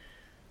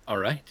 All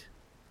right.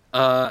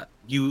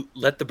 You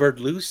let the bird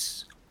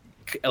loose.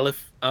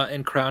 Elif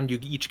and Crown, you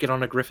each get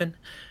on a griffin.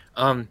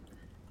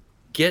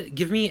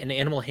 Give me an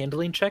animal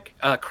handling check.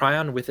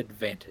 Cryon with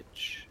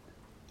advantage.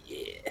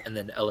 Yeah. And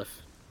then Elif,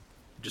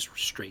 just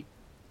straight.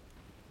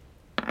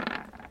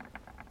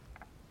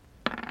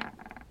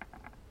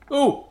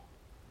 Oh,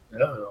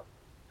 Oh.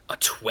 A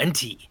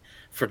 20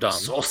 for Dom.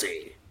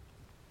 saucy.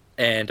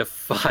 And a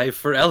 5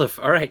 for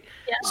Elif. All right.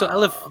 Yeah. So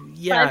Elif,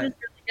 yeah, Five is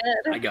really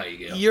good. I got you,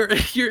 Gil.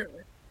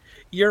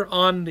 you're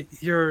on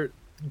your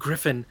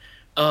griffin,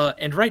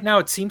 and right now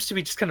it seems to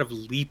be just kind of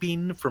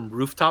leaping from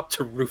rooftop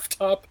to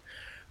rooftop.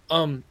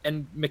 And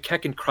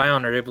McKeck and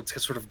Cryon are able to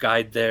sort of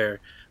guide their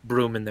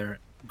broom and their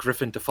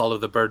griffin to follow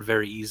the bird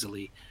very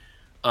easily.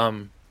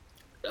 But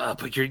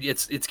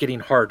it's getting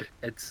hard.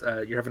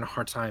 You're having a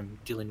hard time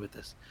dealing with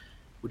this.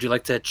 Would you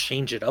like to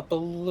change it up a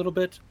little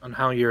bit on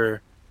how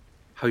you're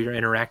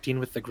interacting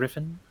with the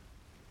griffin?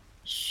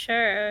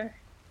 Sure.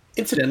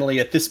 Incidentally,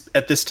 at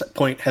this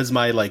point, has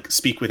my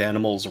speak with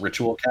animals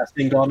ritual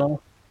casting gone off?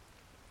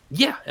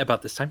 Yeah,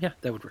 about this time. Yeah,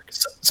 that would work.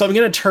 So I'm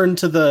going to turn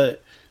to the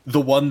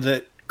one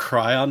that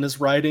Cryon is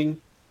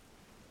riding.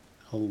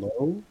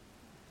 Hello?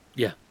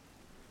 Yeah.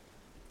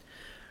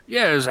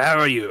 Yes, how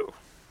are you?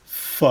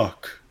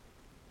 Fuck.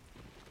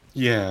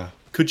 Yeah.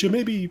 Could you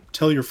maybe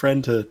tell your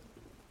friend to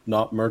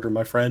not murder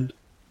my friend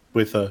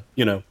with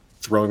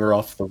throwing her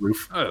off the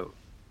roof? Oh.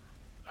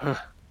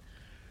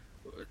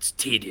 It's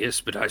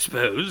tedious, but I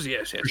suppose,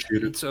 yes.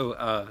 Appreciate it.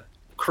 So,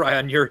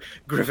 Cryon, your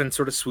griffin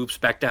sort of swoops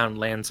back down,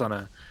 lands on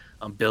a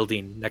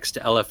building next to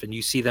Elif, and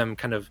you see them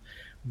kind of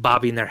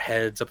bobbing their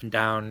heads up and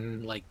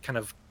down, like kind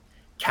of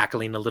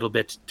cackling a little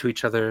bit to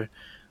each other.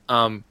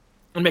 And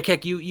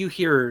McKeck, you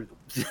hear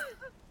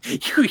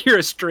you hear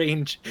a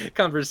strange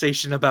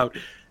conversation about,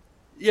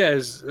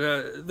 yes,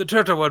 the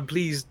turtle one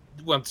please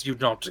wants you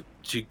not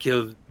to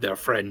kill their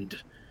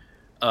friend.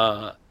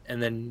 And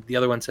then the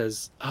other one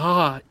says,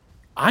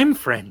 I'm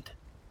friend.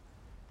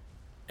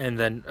 And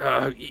then,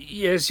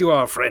 yes, you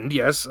are friend,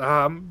 yes.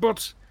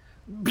 But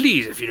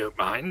please, if you don't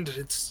mind,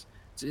 it's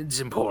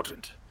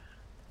important.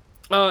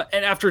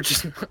 And after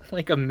just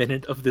like a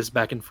minute of this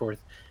back and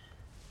forth,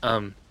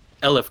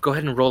 Elif, go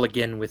ahead and roll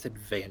again with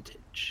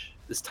advantage.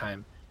 This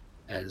time,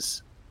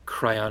 as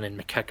Cryon and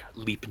McKeck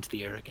leap into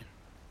the air again.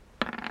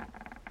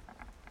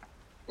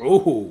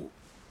 Oh,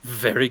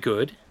 Very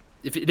good.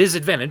 If it is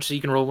advantage, so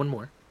you can roll one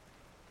more.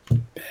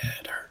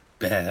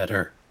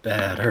 Better.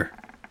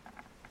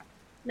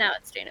 Now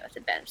it's doing it with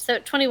advantage. So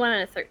 21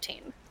 and a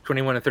 13.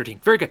 21 and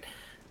 13. Very good.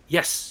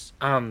 Yes.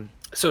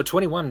 So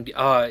 21.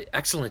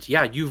 Excellent.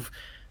 Yeah, you've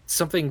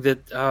something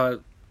that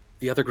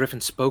the other griffin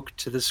spoke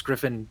to this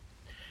griffin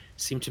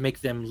seemed to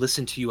make them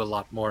listen to you a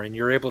lot more, and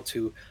you're able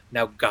to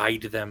now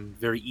guide them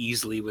very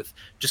easily with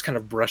just kind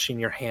of brushing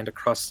your hand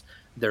across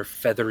their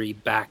feathery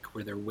back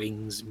where their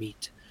wings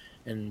meet.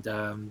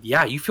 And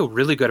yeah, you feel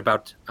really good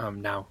about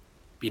now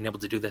being able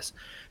to do this.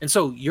 And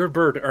so your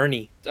bird,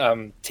 Ernie,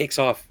 takes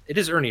off. It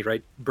is Ernie,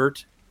 right?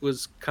 Bert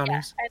was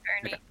Connie's? Yeah, I have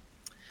Ernie. Okay.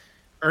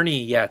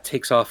 Ernie, yeah,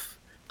 takes off,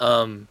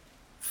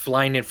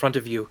 flying in front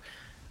of you.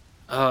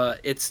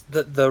 It's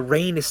the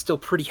rain is still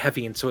pretty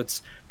heavy, and so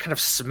it's kind of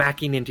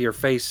smacking into your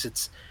face.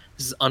 This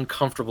is an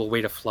uncomfortable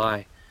way to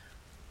fly.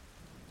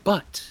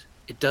 But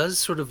it does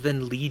sort of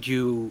then lead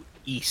you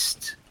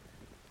east,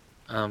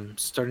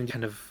 starting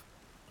kind of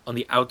on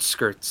the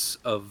outskirts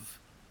of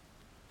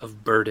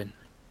Burden.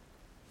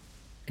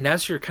 And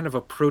as you're kind of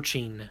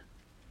approaching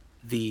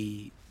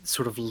the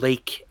sort of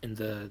lake and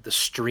the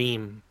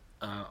stream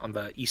on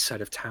the east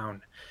side of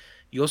town,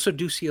 you also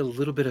do see a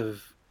little bit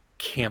of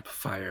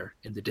campfire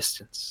in the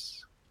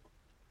distance.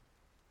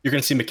 You're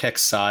going to see McKeck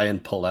sigh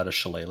and pull out a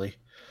shillelagh.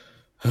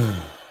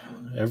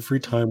 Every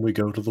time we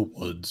go to the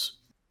woods.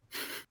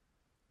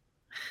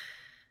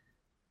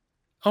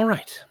 All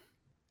right.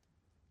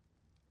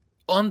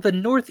 On the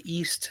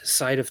northeast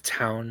side of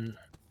town,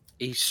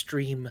 a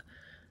stream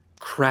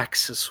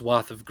cracks a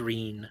swath of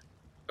green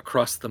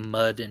across the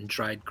mud and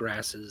dried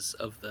grasses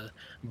of the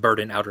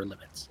Burden outer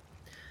limits.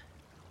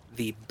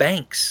 The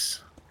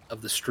banks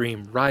of the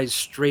stream rise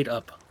straight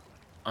up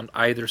on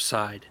either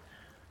side,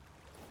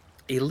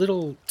 a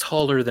little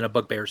taller than a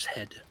bugbear's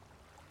head.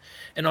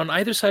 And on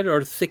either side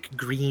are thick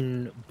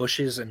green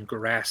bushes and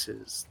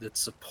grasses that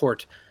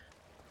support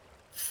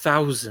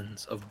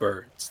thousands of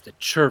birds that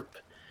chirp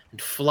and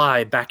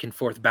fly back and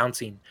forth,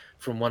 bouncing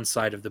from one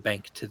side of the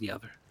bank to the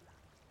other.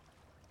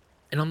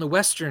 And on the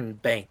western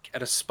bank,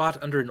 at a spot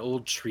under an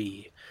old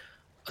tree,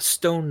 a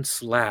stone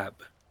slab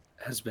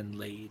has been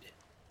laid,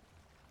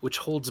 which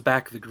holds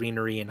back the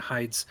greenery and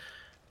hides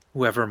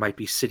whoever might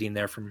be sitting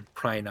there from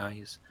prying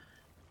eyes.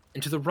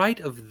 And to the right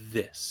of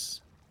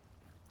this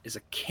is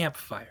a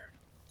campfire.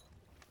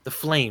 The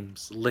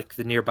flames lick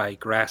the nearby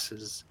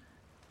grasses,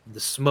 and the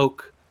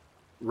smoke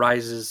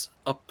rises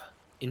up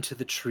into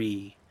the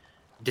tree,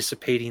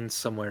 dissipating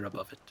somewhere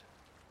above it.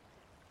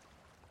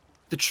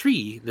 The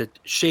tree that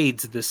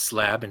shades this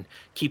slab and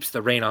keeps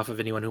the rain off of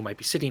anyone who might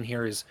be sitting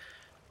here is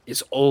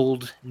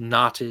old,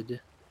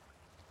 knotted,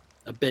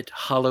 a bit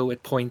hollow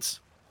at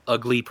points,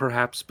 ugly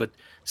perhaps, but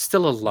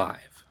still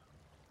alive,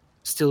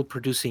 still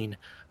producing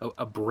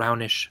a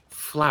brownish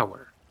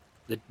flower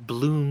that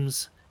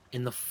blooms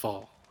in the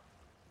fall.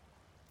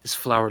 This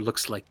flower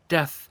looks like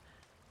death,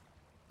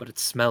 but it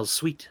smells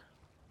sweet.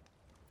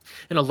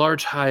 And a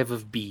large hive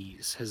of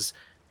bees has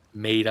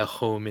made a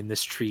home in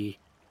this tree,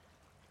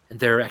 and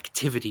their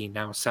activity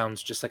now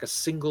sounds just like a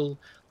single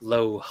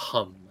low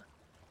hum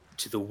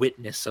to the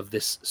witness of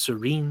this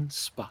serene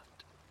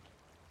spot.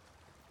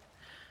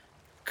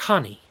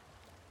 Connie,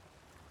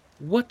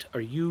 what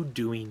are you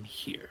doing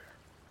here?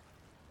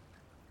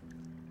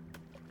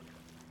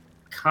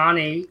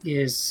 Connie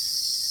is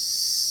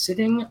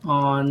sitting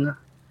on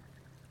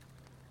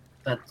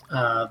that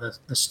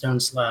the stone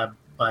slab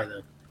by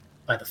the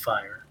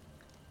fire.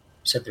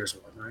 You said there's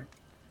one, right?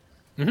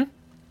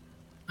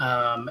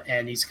 Mm-hmm.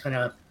 And he's kind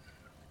of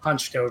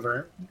hunched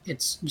over. You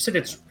said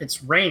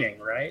it's raining,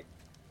 right?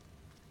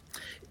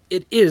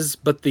 It is,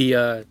 but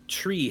the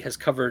tree has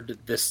covered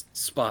this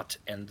spot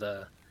and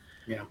the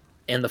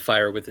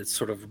fire with its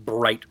sort of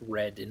bright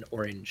red and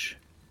orange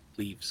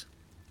leaves.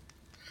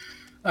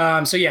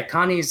 So yeah,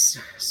 Connie's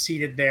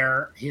seated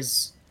there.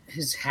 His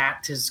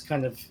hat is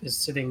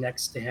sitting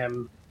next to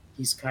him.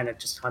 He's kind of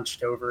just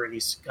hunched over, and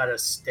he's got a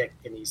stick,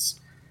 and he's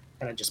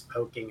kind of just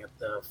poking at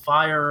the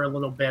fire a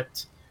little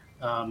bit.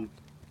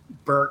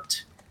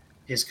 Bert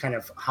is kind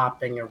of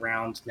hopping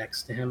around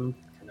next to him,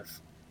 kind of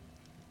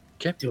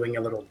doing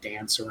a little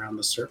dance around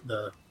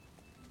the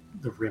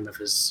rim of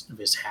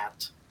his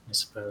hat, I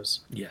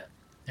suppose. Yeah.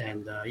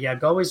 And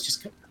Galway's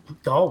just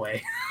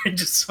Galway. I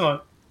just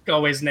saw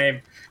Galway's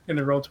name in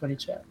the Roll20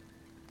 chat.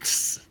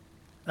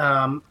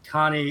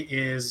 Connie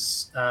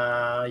is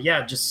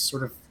just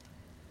sort of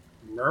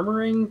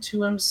murmuring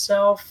to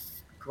himself,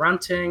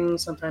 grunting,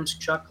 sometimes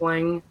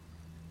chuckling,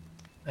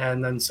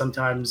 and then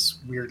sometimes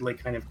weirdly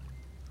kind of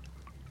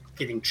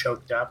getting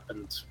choked up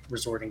and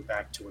resorting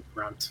back to a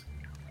grunt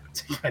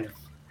to kind of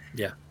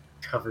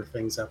cover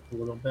things up a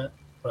little bit.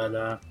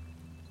 But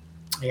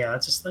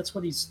that's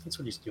what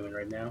he's doing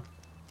right now.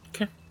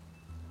 Okay.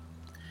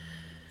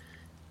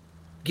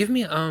 Give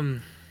me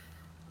an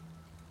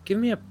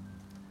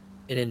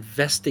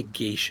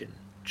investigation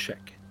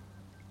check.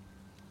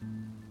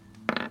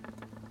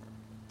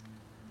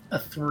 A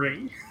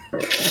 3.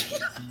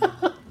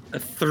 A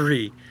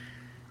 3.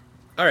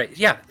 All right,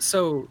 yeah.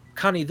 So,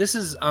 Connie, this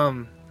is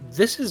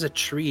a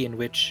tree in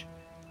which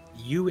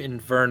you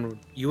and Vern,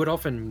 you would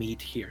often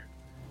meet here,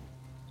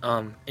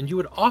 and you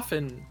would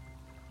often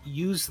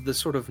use the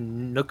sort of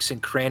nooks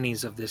and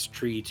crannies of this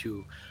tree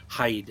to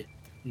hide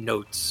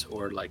notes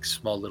or like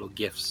small little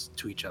gifts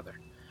to each other.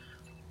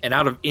 And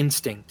out of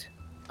instinct,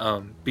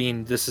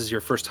 being this is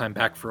your first time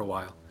back for a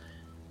while,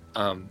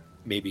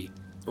 maybe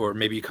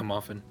you come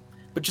often,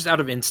 but just out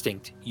of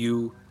instinct,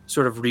 you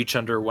sort of reach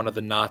under one of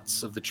the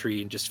knots of the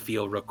tree and just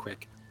feel real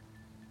quick.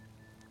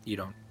 You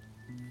don't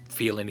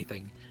feel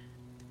anything.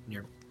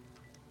 Your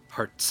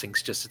heart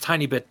sinks just a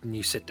tiny bit, and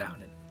you sit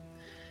down, and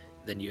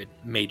then you had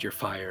made your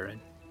fire and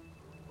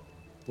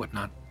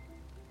whatnot.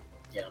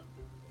 Yeah.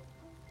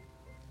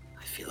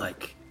 I feel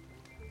like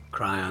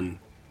Cryon.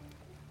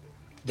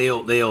 They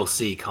all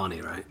see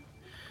Connie, right?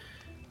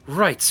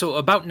 Right. So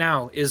about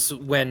now is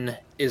when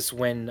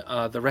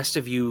the rest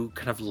of you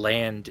kind of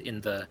land in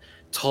the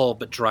tall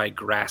but dry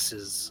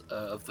grasses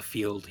of the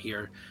field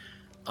here,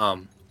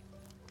 and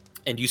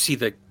you see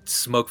the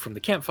smoke from the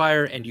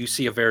campfire, and you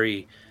see a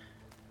very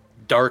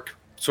dark,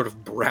 sort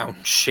of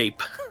brown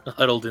shape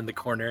huddled in the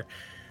corner.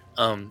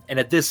 And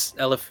at this,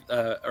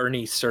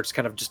 Ernie starts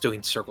kind of just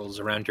doing circles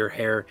around your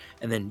hair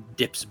and then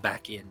dips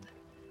back in.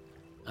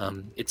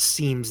 It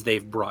seems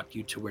they've brought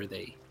you to where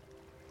they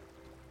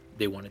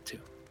wanted to.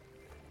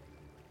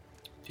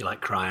 I feel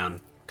like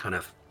Cryon kind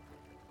of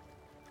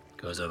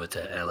goes over to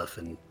Elif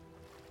and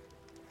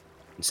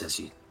says,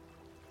 "You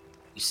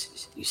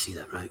see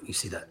that, right? You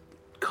see that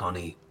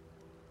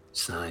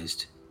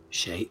Connie-sized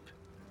shape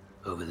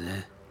over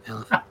there,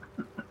 Elif?"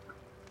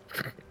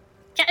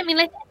 Yeah, I mean,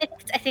 I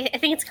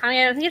think it's Connie.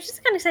 I don't think it's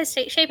just kind of size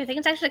shape. I think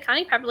it's actually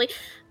Connie, probably.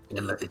 It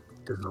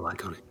doesn't look like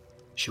Connie.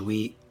 Should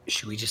we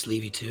just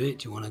leave you to it?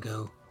 Do you want to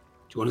go?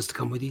 Do you want us to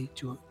come with you?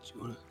 Do you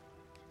want to?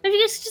 Maybe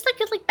you guys just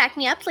could back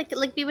me up, like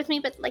be with me,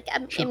 but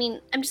Sure. I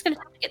mean, I'm just gonna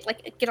have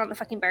to get on the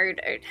fucking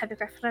bird or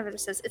hippogriff, whatever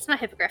this is. It's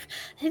not hippogriff.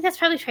 I think that's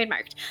probably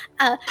trademarked.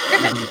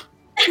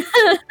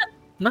 Griffin.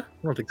 No, I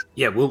don't think so.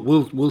 Yeah,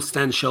 we'll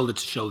stand shoulder to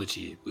shoulder to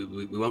you.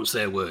 We won't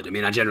say a word. I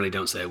mean, I generally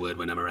don't say a word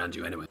when I'm around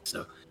you anyway.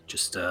 So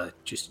just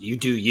you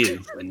do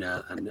you,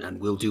 and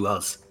we'll do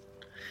us.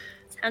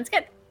 Sounds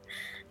good.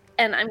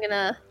 And I'm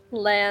gonna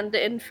land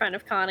in front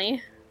of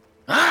Connie.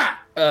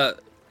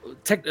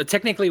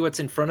 Technically, what's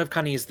in front of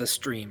Connie is the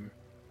stream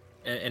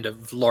and a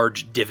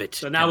large divot.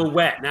 So now we're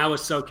wet. Now we're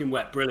soaking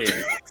wet. Brilliant.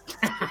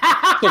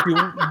 So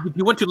if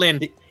you want to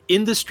land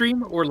in the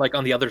stream, or like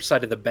on the other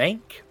side of the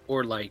bank,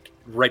 or like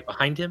right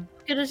behind him,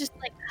 I'm gonna just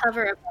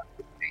hover above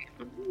the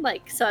stream.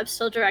 Like, so I'm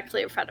still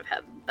directly in front of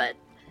him, but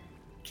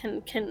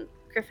can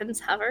griffins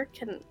hover?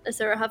 Is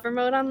there a hover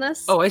mode on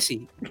this? Oh, I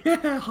see.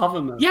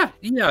 Hover mode. Yeah.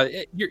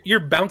 You're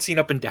bouncing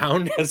up and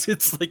down as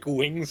its like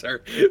wings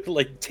are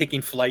like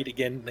taking flight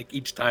again, like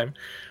each time.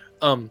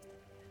 So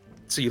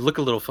you look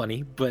a little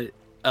funny, but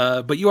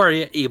you are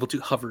able to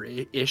hover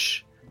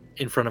ish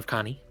in front of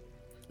Connie.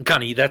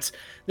 Connie, that's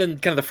then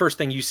kind of the first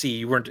thing you see.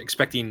 You weren't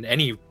expecting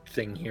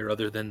anything here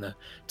other than the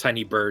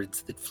tiny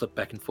birds that flip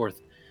back and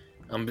forth.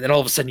 Then all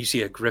of a sudden you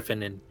see a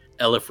griffin and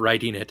Elif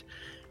riding it.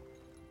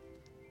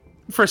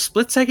 For a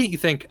split second, you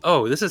think,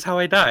 "Oh, this is how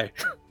I die."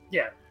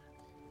 Yeah.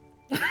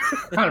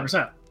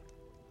 100%.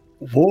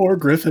 War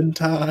griffin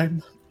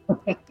time.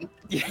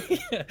 Yeah.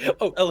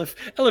 Oh,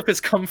 Elif has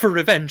come for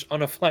revenge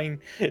on a flying,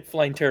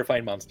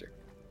 terrifying monster.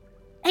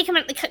 Hey, come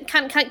on,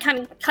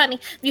 Connie.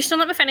 You're still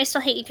not my friend. I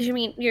still hate you because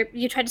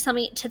you tried to sell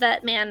me to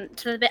that man. I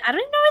don't even know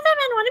who that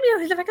man wanted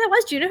me. Who the fuck that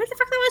was? Do you know who the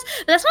fuck that was?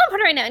 But that's not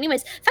important right now.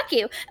 Anyways, fuck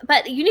you.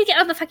 But you need to get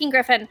on the fucking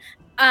griffin,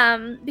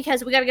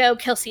 because we gotta go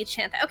kill Siege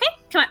Chantha. Okay,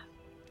 come on.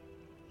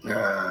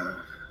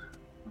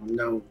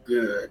 No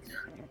good,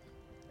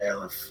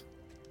 Elif.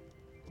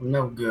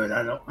 No good.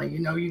 I don't.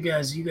 You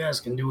guys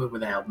can do it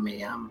without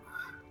me. I'll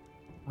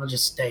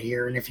just stay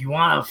here. And if you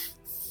want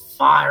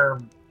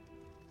to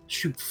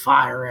shoot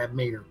fire at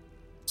me or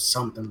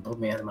something, put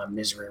me out of my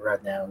misery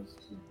right now,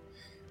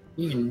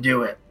 you can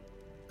do it.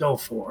 Go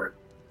for it.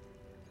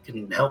 You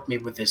can help me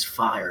with this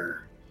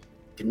fire.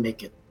 You can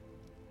make it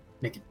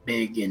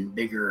big and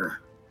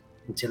bigger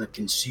until it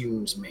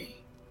consumes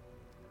me.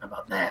 How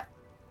about that?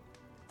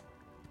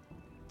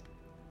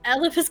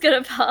 Elif is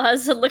gonna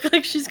pause and look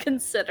like she's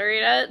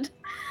considering it.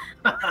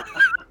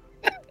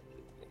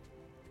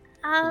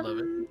 Love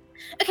it.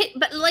 Okay,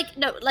 but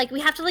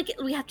we have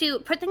to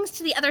put things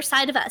to the other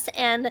side of us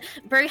and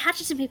bury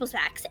hatchets in people's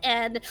backs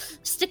and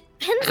stick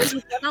pins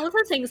in people and all of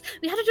those things.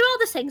 We have to do all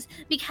those things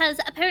because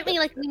apparently,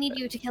 we need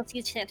you to kill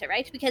Siege Chantha,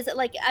 right? Because, have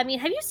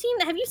you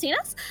seen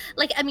us?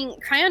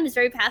 Cryon is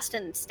very fast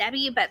and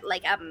stabby, but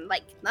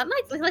not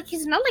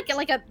he's not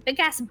like a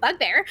big ass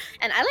bugbear,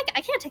 and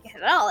I can't take a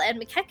hit at all.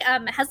 And McKeck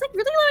has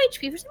really low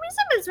HP for some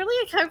reason, but it's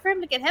really hard for him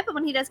to get hit. But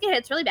when he does get hit,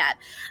 it's really bad.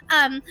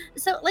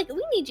 So we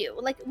need you.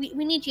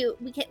 We need you.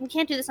 We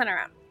can't do this on our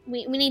own.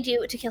 We need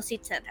you to kill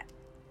Siege Chantha.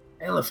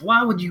 Elif,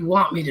 why would you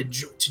want me to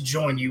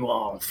join you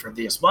all for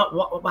this?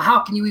 How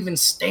can you even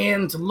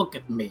stand to look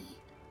at me?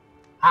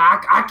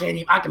 I can't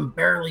even. I can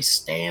barely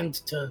stand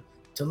to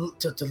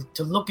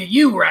look at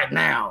you right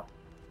now.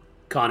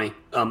 Connie,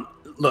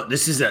 look,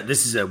 this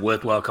is a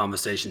worthwhile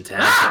conversation to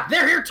have.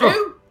 They're here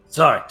too.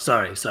 Oh,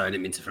 sorry, I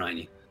didn't mean to frighten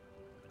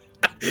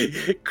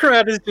you.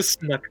 Crowd has just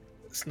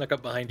snuck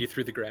up behind you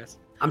through the grass.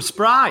 I'm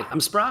spry.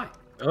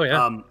 Oh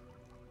yeah.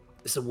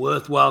 It's a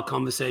worthwhile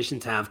conversation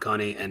to have,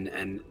 Connie,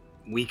 and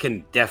we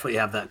can definitely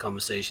have that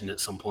conversation at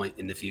some point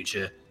in the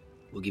future.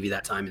 We'll give you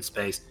that time and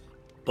space.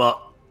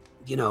 But,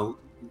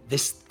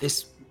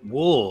 this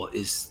war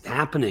is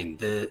happening.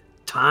 The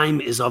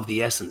time is of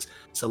the essence.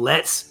 So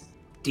let's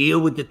deal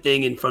with the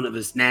thing in front of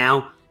us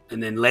now,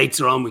 and then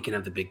later on we can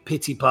have the big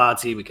pity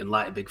party. We can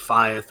light a big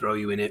fire, throw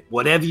you in it.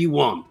 Whatever you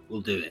want,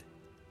 we'll do it.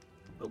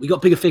 But we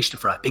got bigger fish to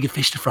fry,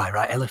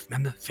 right, Elif?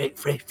 Remember?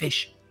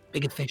 Fish.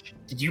 Bigger fish.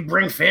 Did you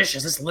bring fish?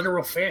 Is this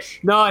literal fish?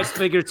 No, it's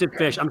figurative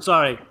fish. I'm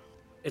sorry.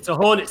 It's a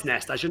hornet's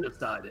nest. I shouldn't have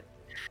started it.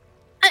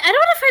 I don't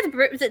want to fry the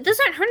birds. Those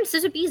aren't hornets.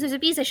 Those are bees.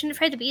 I shouldn't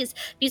fry the bees.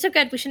 Bees are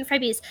good. We shouldn't fry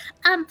bees.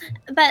 Yeah,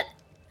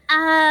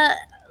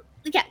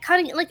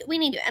 Connie, we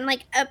need you. And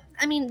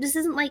this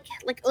isn't like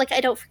I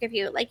don't forgive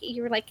you.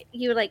 You were my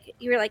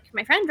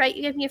friend, right?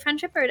 You gave me a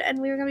friendship,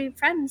 and we were gonna be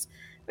friends.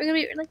 We were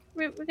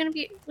gonna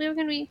be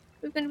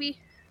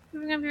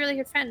really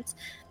good friends.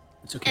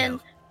 It's okay.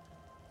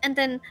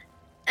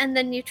 And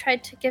then you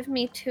tried to give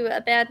me to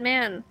a bad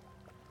man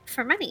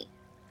for money.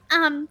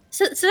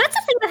 So that's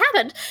the thing that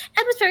happened,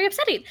 and it was very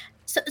upsetting.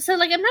 So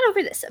I'm not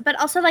over this, but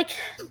also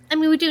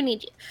we do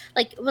need you.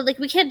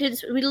 We can't do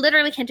this. We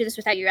literally can't do this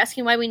without you. You're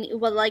asking why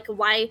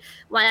why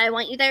I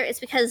want you there. It's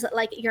because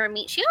you're a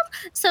meat shield.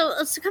 So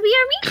come be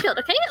our meat shield,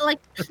 okay?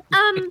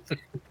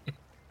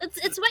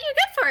 It's what you're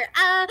good for.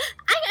 I'm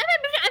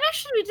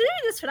actually doing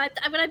this when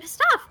I'm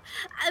pissed off.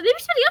 Maybe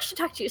somebody else should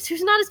talk to you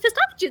who's not as pissed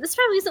off at you. This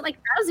probably isn't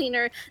rousing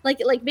or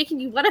making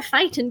you want to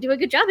fight and do a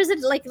good job. Is it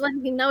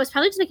it's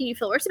probably just making you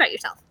feel worse about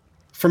yourself.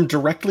 From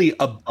directly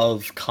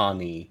above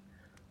Connie,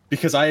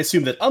 because I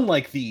assume that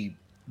unlike the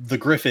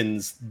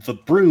griffins, the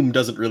broom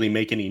doesn't really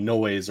make any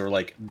noise or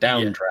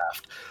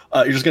downdraft.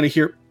 You're just gonna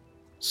hear.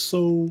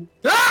 So.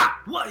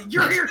 What?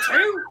 You're here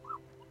too?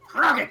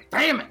 Okay,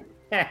 damn it.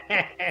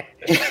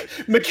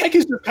 McKeck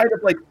is just kind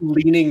of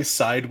leaning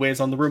sideways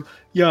on the room.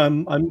 Yeah,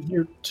 I'm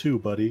here too,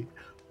 buddy.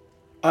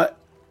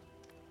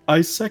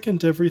 I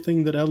second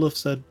everything that Elif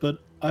said, but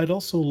I'd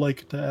also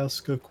like to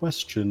ask a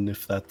question,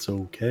 if that's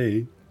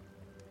okay.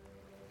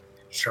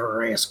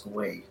 Sure, ask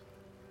away.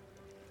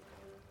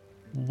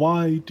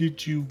 Why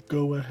did you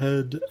go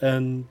ahead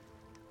and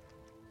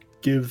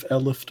give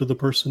Elif to the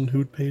person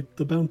who'd paid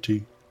the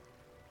bounty?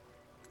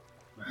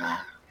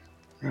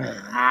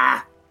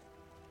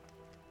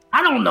 I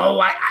I don't know.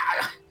 I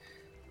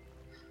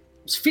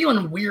was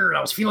feeling weird.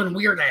 I was feeling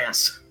weird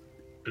ass.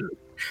 I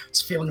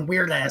was feeling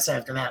weird ass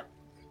after that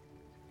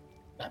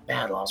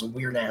battle. I was a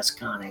weird ass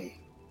Connie.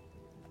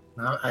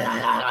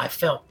 I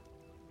felt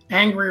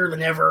angrier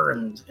than ever,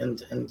 and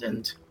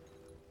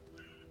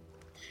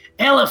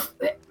Elif,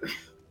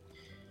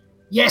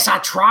 yes, I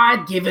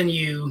tried giving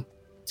you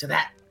to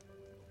that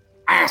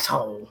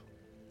asshole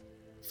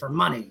for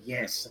money,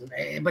 yes,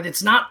 but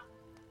it's not.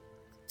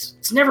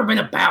 It's never been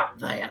about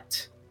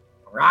that,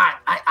 right?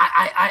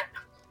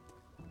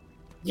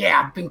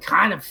 Yeah, I've been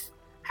kind of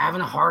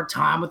having a hard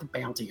time with the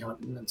bounty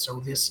hunting, and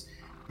so this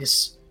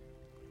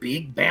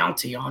big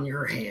bounty on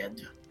your head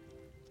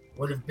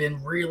would have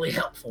been really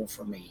helpful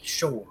for me,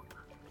 sure. But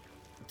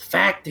the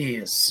fact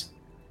is,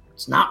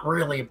 it's not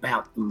really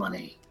about the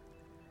money.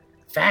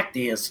 The fact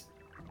is,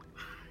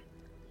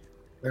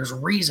 there's a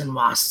reason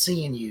why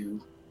seeing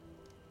you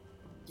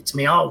gets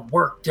me all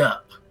worked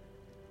up.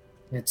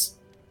 And it's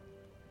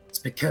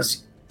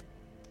because,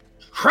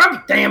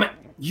 damn it,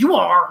 you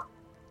are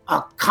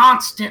a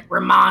constant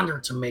reminder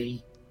to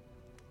me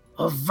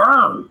of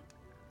Vern.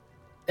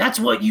 That's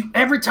what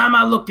every time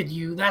I look at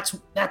you, that's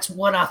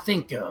what I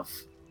think of.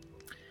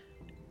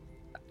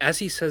 As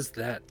he says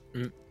that,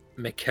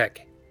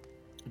 Mikek,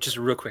 just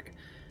real quick,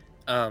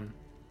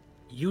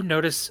 you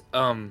notice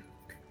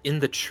in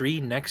the tree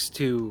next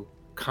to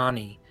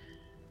Connie,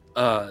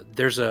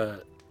 there's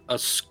a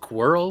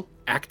squirrel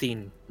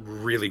acting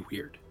really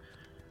weird.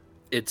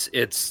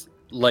 It's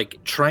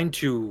like trying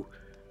to,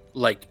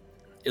 like,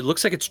 it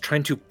looks like it's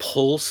trying to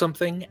pull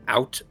something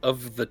out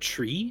of the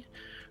tree,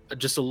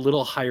 just a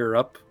little higher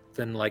up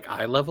than like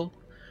eye level.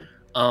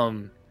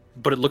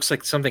 But it looks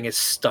like something is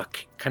stuck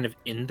kind of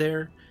in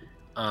there.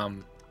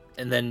 And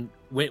then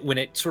when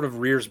it sort of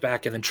rears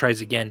back and then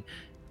tries again,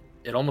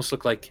 it almost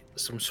looked like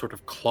some sort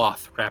of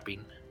cloth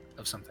wrapping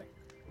of something.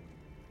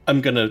 I'm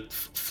gonna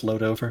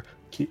float over.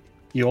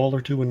 You all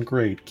are doing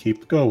great.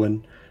 Keep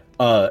going.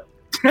 Pardon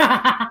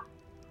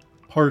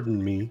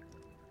me.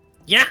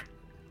 Yeah.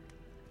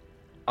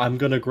 I'm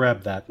gonna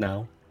grab that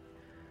now.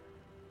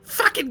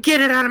 Fucking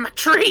get it out of my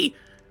tree!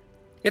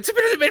 It's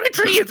been in my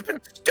tree. It's been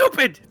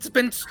stupid. It's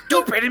been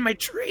stupid in my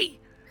tree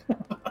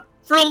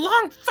for a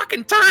long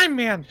fucking time,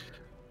 man.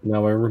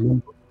 Now I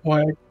remember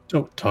why I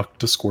don't talk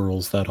to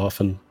squirrels that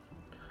often.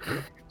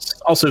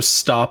 Also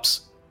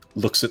stops,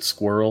 looks at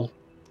squirrel.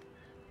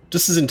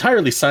 This is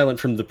entirely silent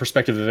from the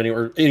perspective of anyone,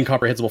 or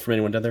incomprehensible from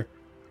anyone down there.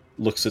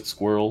 Looks at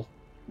squirrel,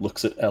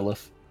 looks at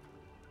Elif,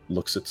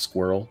 looks at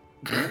squirrel,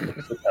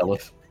 looks at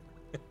Elif.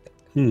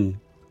 We'll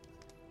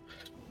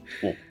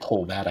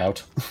pull that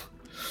out.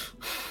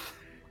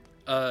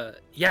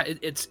 Yeah,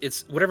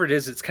 it's whatever it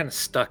is, it's kind of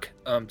stuck.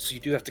 So you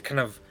do have to kind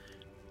of,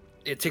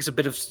 it takes a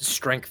bit of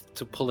strength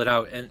to pull it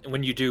out, and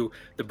when you do,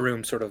 the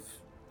broom sort of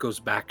goes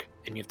back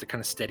and you have to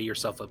kind of steady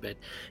yourself a bit.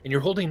 And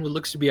you're holding what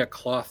looks to be a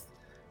cloth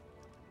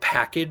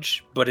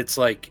package, but it's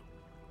like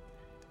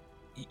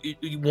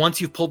once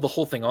you've pulled the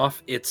whole thing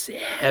off, it's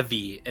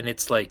heavy, and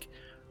it's like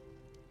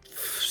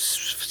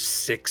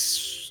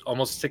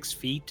almost 6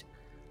 feet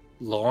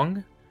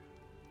long.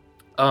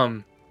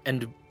 And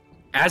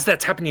as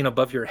that's happening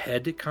above your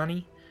head,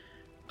 Connie,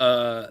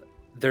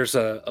 there's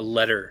a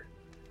letter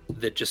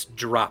that just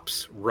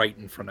drops right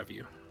in front of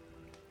you.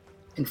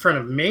 In front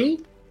of me?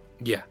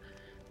 Yeah.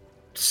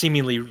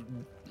 Seemingly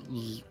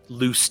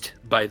loosed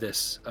by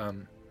this,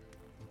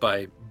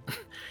 by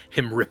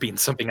him ripping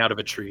something out of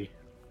a tree.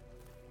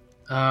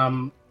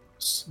 Well,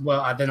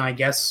 then I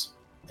guess,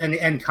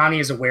 and Connie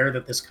is aware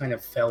that this kind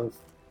of fell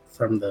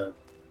from the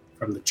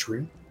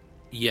tree.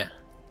 Yeah.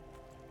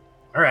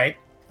 All right.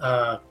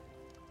 I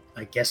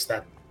guess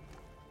that.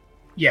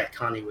 Yeah,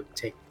 Connie would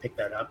pick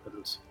that up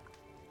and.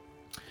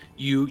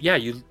 You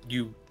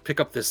pick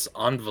up this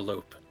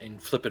envelope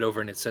and flip it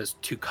over, and it says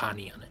 "To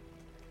Connie" on it.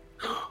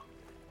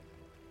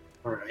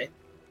 All right.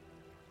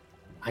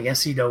 I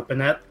guess he'd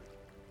open it,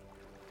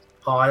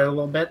 paw it a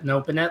little bit, and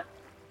open it.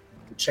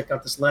 And check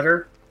out this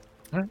letter.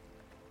 All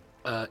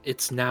right.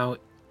 It's now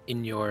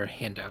in your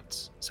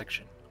handouts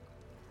section.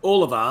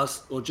 All of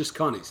ours, or just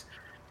Connie's?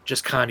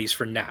 Just Connie's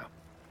for now.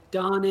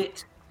 Darn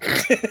it.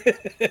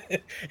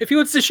 If he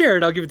wants to share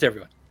it, I'll give it to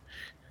everyone.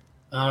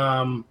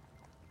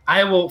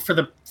 I will, for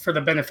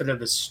the benefit of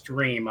the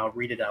stream, I'll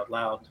read it out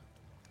loud,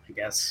 I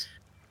guess.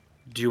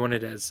 Do you want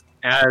it as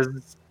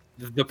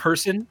the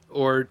person,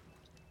 or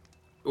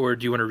do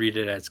you want to read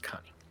it as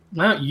Connie?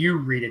 Why don't you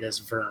read it as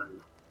Vern?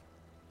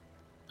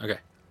 Okay.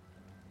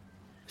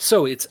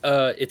 So it's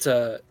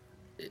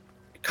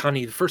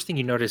Connie, the first thing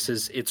you notice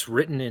is it's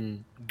written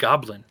in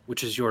Goblin,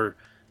 which is your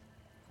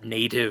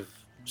native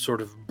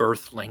sort of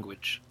birth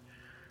language.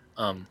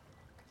 And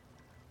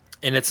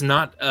it's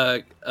not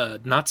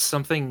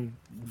something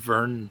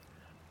Vern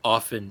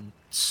often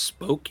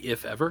spoke,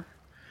 if ever.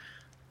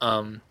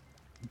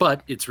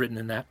 But it's written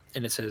in that,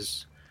 and it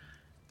says,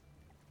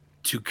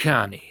 "To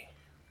Connie,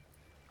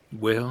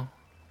 well,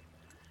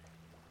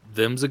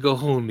 them's the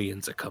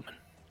Gohomians are coming.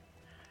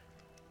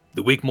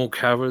 The Wickmore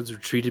cowards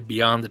retreated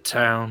beyond the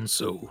town,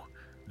 so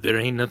there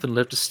ain't nothing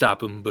left to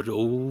stop 'em but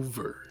old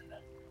Vern.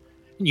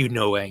 You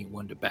know I ain't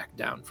one to back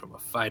down from a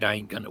fight I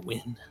ain't gonna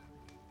win.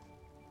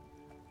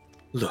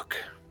 Look,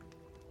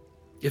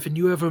 if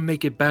you ever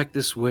make it back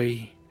this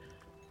way,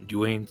 and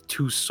you ain't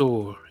too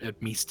sore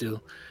at me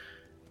still,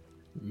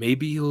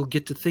 maybe you'll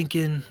get to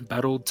thinking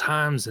about old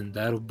times and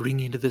that'll bring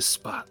you to this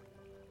spot.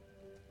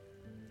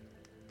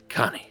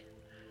 Connie,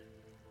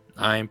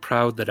 I am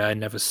proud that I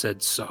never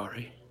said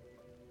sorry.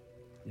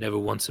 Never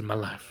once in my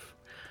life.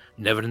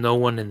 Never to no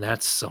one, and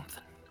that's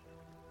something.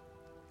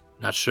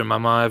 Not sure my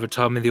ma ever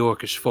taught me the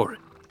Orcish for it.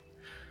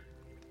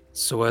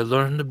 So I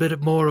learned a bit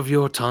more of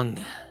your tongue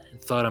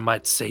and thought I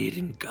might say it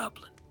in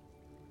Goblin.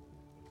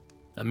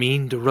 I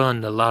mean to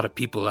run a lot of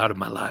people out of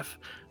my life.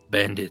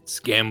 Bandits,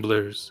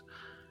 gamblers.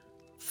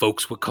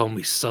 Folks would call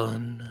me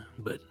son,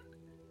 but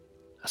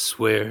I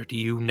swear to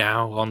you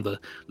now on the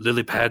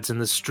lily pads in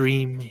the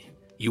stream,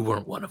 you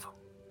weren't one of them.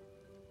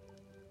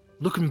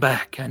 Looking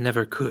back, I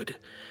never could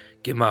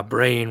get my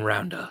brain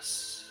round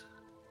us.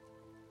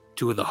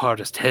 Two of the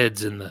hardest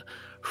heads in the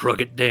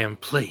rugged damn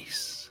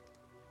place.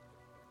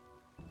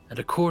 And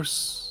of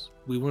course,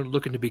 we weren't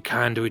looking to be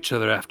kind to each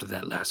other after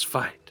that last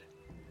fight.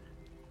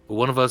 But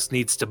one of us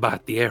needs to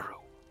bite the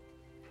arrow.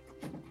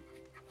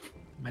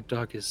 My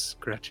dog is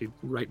scratching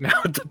right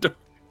now at the door.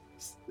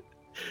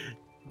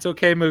 It's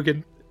okay,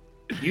 Mugen.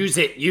 Use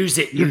it.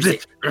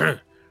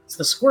 It's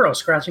the squirrel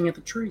scratching at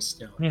the tree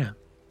still. Yeah.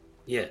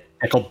 Yeah.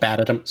 Echo bat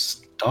at him.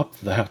 Stop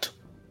that.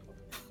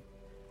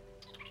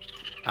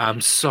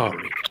 I'm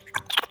sorry.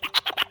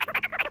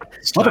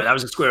 Sorry, that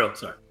was a squirrel.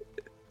 Sorry.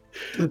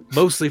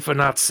 Mostly for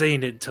not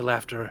saying it until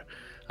after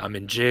I'm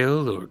in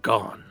jail or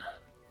gone.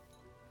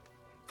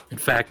 In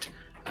fact,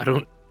 I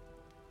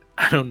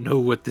don't know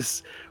what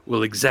this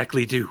will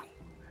exactly do.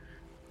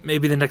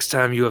 Maybe the next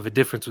time you have a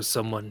difference with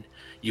someone,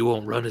 you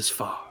won't run as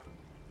far.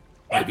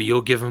 Maybe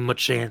you'll give them a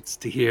chance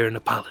to hear an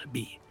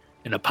apology.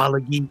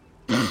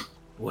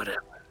 Whatever.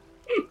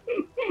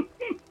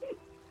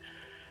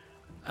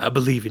 I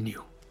believe in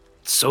you.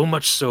 So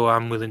much so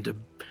I'm willing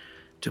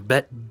to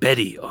bet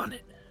Betty on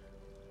it.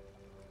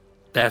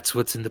 That's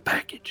what's in the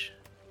package.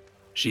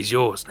 She's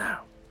yours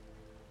now.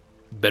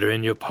 Better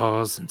in your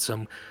paws than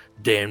some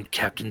damned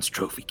captain's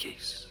trophy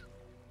case.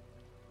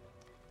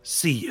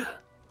 See ya,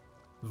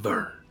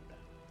 Vern.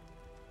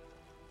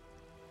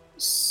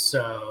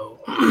 So,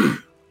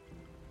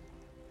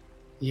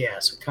 yeah,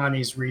 so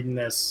Connie's reading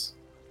this,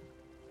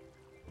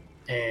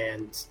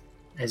 and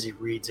as he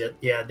reads it,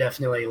 yeah,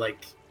 definitely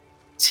like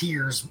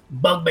tears,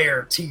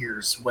 bugbear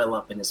tears well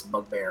up in his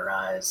bugbear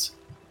eyes.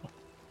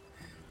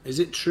 Is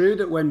it true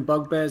that when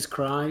bugbears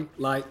cry,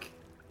 like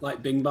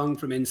Bing Bong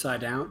from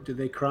Inside Out, do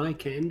they cry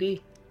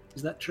candy?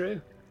 Is that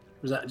true?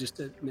 Or is that just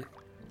a myth?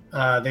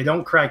 They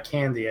don't cry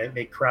candy.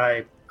 They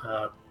cry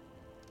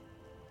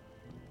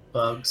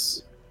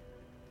bugs.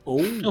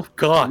 Oh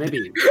God.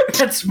 Maybe.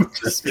 That's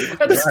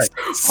Right.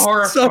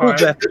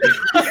 horrifying.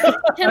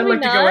 Can we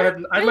not?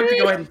 I'd like to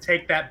go ahead and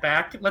take that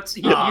back. Let's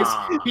see.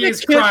 Ah. He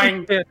is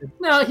crying.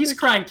 No, he's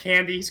crying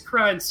candy. He's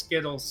crying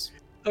Skittles.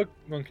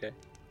 Okay.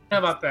 How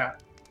about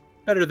that?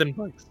 Better than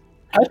bugs.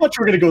 I thought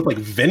you were gonna go with like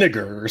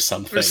vinegar or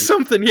something. Or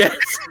something, yes.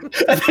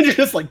 And then you're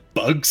just like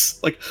bugs.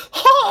 Like,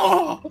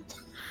 ha!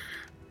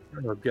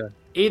 Oh, God.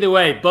 Either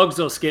way, bugs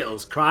or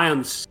Skittles,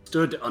 Cryon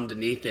stood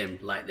underneath him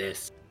like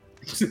this.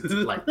 Just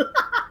like,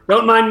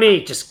 don't mind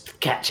me, just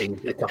catching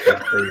a couple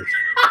of food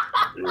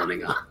and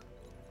running off.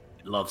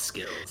 Loves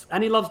Skittles.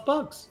 And he loves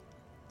bugs.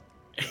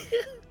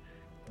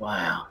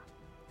 Wow.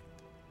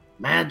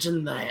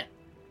 Imagine that.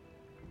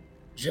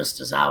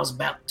 Just as I was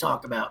about to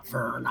talk about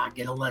Vern, I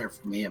get a letter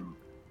from him.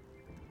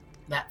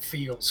 That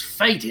feels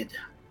fated.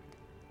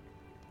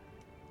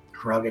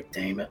 Rugged,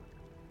 damn it.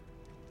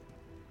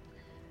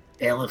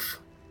 Elif,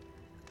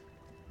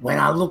 when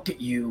I look at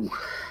you,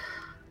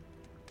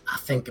 I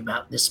think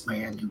about this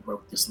man who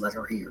wrote this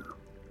letter here.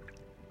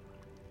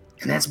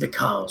 And that's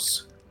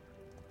because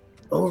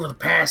over the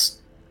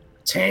past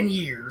 10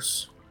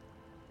 years,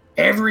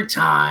 every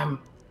time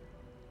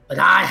that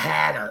I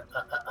had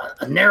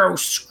a narrow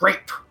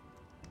scrape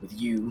with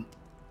you,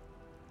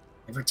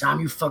 every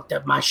time you fucked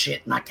up my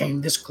shit and I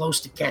came this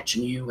close to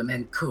catching you and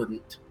then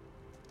couldn't,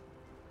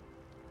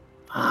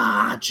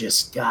 I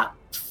just got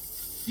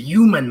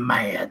fuming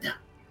mad.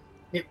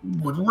 It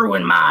would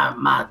ruin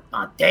my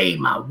day,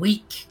 my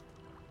week.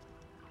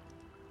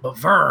 But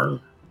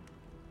Vern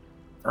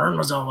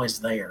was always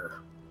there.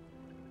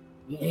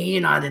 He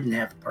and I didn't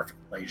have a perfect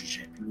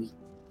relationship.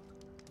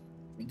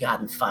 We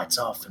got in fights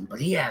often, but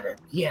he had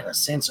a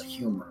sense of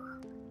humor.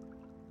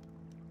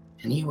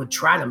 And he would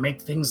try to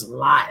make things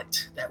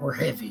light that were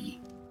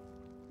heavy.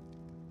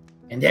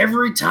 And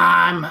every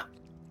time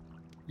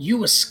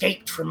you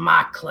escaped from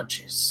my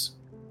clutches,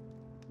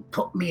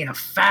 put me in a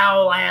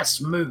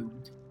foul-ass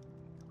mood,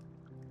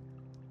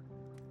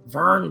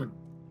 Vern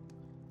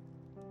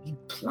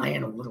he'd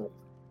plan a little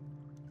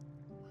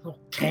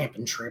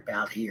camping trip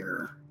out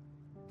here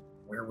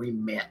where we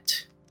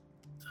met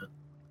the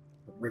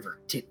River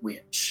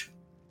Titwitch.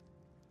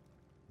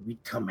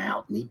 We'd come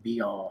out and he'd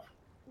be all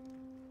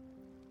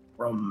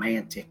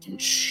romantic and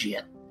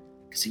shit.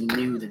 because he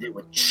knew that it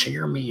would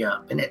cheer me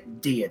up, and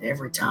it did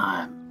every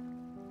time.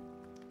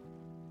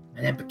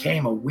 And it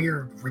became a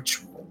weird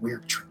ritual, a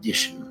weird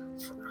tradition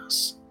for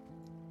us.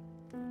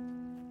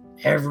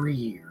 Every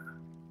year,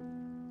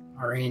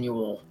 our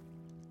annual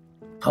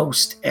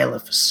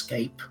post-Elif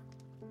escape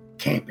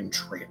camping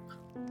trip.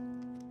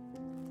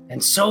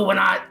 And so when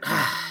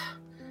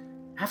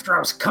after I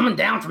was coming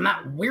down from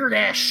that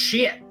weird-ass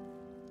shit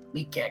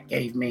Meatcat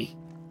gave me,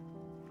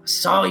 I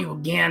saw you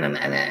again,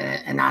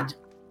 and I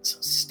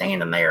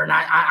standing there, and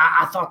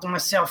I thought to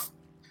myself,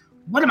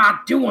 what am I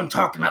doing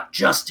talking about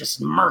justice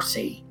and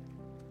mercy?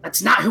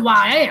 That's not who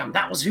I am.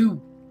 That was who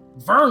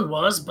Vern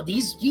was, but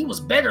he was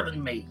better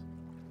than me.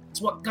 It's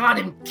what got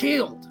him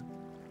killed,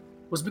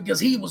 was because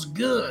he was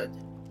good.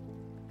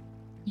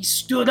 He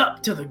stood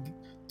up to the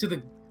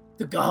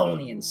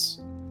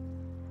Gahonians.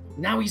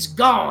 Now he's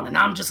gone, and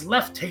I'm just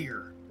left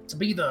here to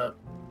be the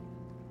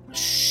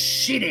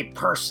shitty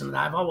person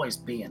that I've always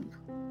been.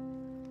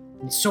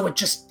 And so I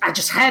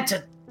just had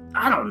to,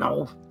 I don't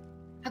know,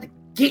 had to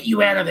get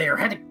you out of there,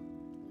 had to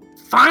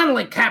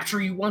finally capture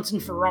you once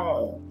and for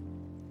all.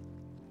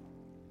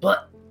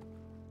 But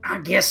I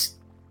guess,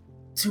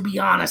 to be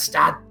honest,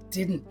 I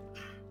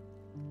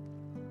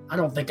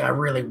don't think I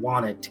really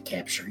wanted to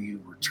capture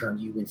you or turn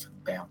you in for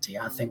the bounty.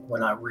 I think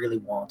what I really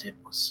wanted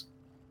was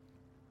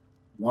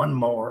one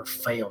more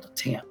failed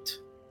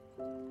attempt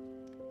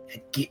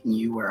at getting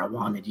you where I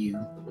wanted you.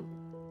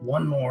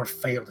 One more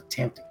failed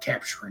attempt at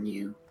capturing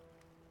you,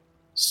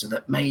 so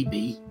that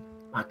maybe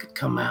I could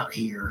come out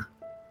here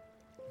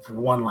for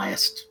one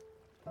last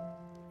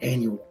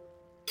annual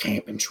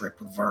camping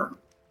trip with Vern.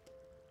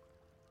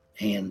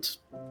 And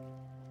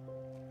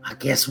I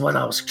guess what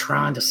I was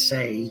trying to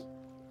say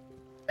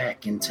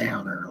back in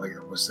town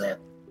earlier was that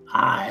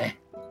I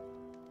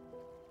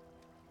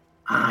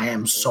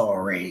am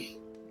sorry.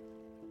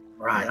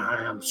 Right,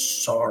 I am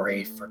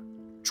sorry for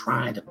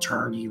trying to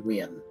turn you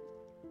in.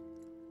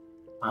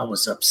 I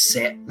was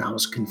upset and I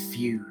was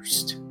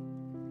confused.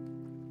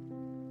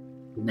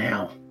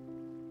 Now,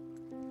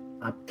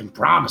 I can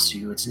promise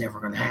you it's never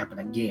going to happen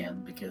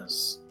again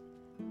because,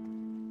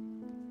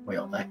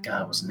 well, that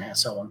guy was an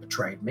asshole and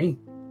betrayed me.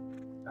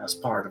 That's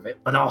part of it.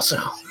 But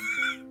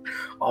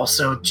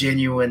also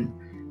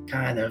genuine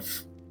kind of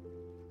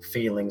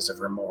feelings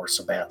of remorse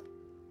about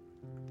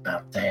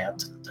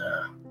that.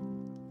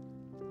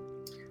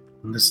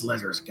 And this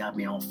letter's got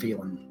me all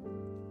feeling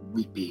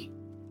weepy.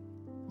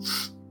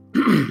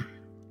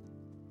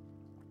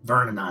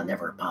 Vern and I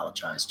never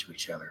apologized to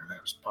each other.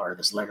 That was part of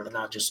this letter that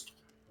I just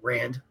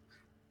read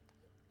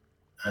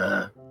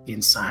in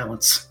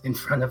silence in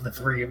front of the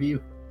three of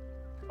you.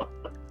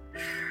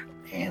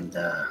 And,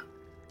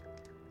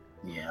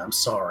 yeah, I'm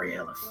sorry,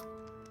 Elif.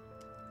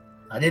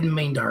 I didn't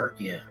mean to hurt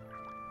you.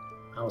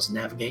 I was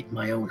navigating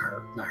my own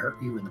hurt, and I hurt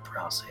you in the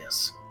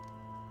process.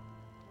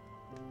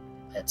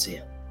 That's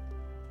it.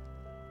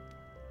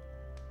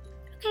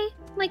 Okay,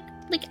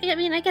 I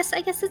mean, I guess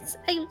it's.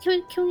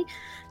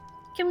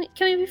 Can we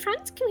be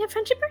friends? Can we have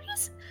friendship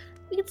parties?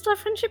 We can still have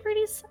friendship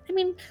parties. I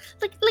mean,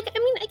 I get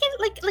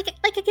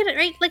it,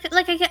 right? I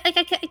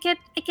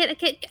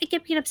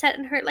get being upset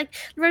and hurt. Like,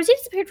 Rosie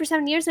disappeared for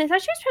 7 years, and I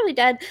thought she was probably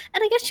dead,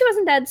 and I guess she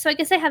wasn't dead, so I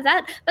guess I have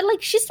that. But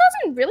like, she still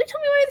hasn't really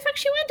told me where the fuck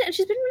she went, and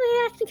she's been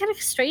really acting kind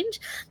of strange.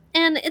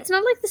 And it's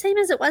not like the same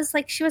as it was.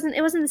 Like,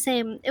 it wasn't the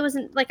same. It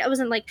wasn't like, I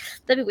wasn't like,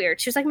 that'd be weird.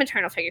 She was like a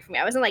maternal figure for me.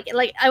 I wasn't like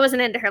I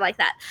wasn't into her like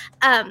that.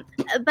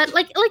 But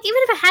like even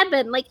if I had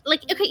been, like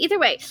okay, either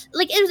way,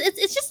 like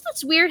it's just,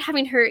 it's weird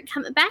having her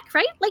come back,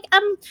 right?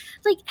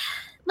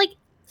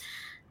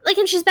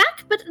 And she's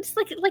back, but it's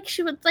like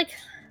she would like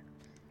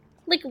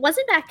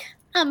wasn't back.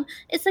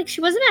 It's like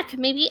she wasn't back.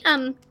 Maybe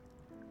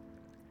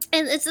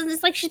and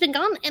it's like she's been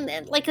gone, and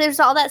then like there's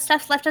all that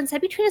stuff left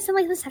unsaid between us in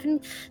like the seven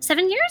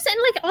years, and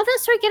like all that.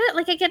 So I get it.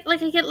 I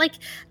get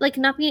like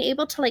not being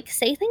able to like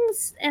say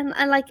things, and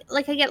I like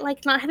I get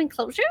like not having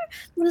closure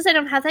because I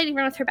don't have that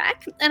even with her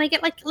back, and I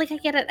get like I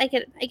get it. I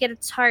get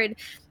it's hard.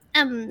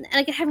 And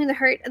I get having the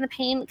hurt and the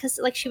pain because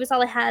like she was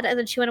all I had, and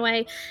then she went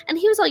away, and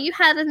he was all you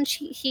had, and then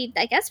he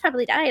I guess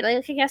probably died.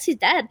 Like I guess he's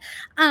dead.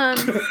 Which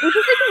is like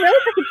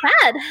really fucking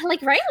sad.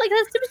 Like right? Like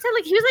that's super sad.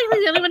 Like he was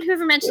like the only one who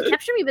ever managed to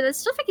capture me, but it's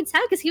still fucking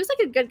sad because he was like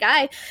a good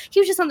guy.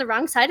 He was just on the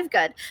wrong side of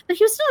good, but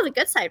he was still on the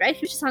good side, right?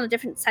 He was just on a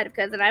different side of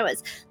good than I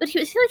was. But he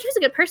was a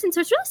good person,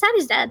 so it's really sad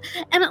he's dead.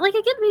 And like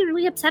I get being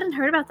really upset and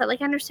hurt about that.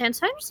 Like I understand.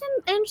 So I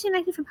understand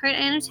acting from hurt.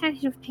 I understand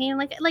acting from pain.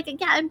 Like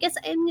yeah, I guess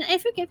I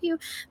forgive you.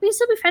 We can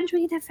still be friends.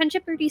 We can have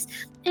friendship parties,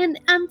 and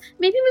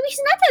maybe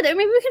he's not dead, or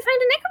maybe we can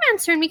find a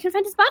necromancer and we can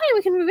find his body and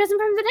we can raise him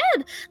from the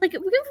dead. Like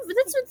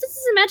this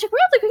is a magic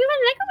world. Like we can find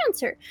a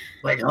necromancer.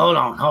 Wait, hold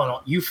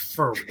on. You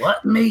for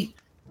what me?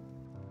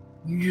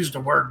 You used a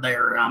word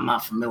there I'm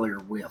not familiar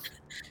with.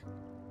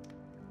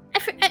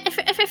 I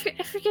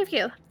forgive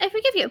you. I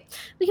forgive you.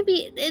 We can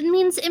be.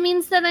 It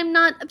means that I'm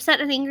not upset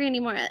and angry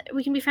anymore.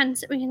 We can be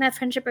friends. We can have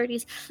friendship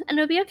parties, and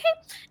it'll be okay.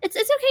 It's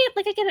okay.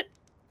 Like I get it.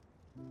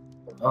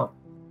 Oh.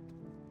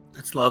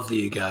 That's lovely,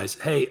 you guys.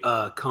 Hey,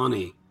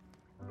 Connie,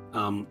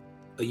 are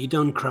you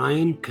done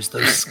crying? Because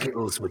those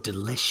Skittles were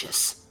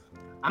delicious.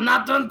 I'm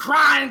not done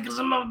crying because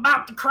I'm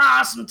about to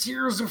cry some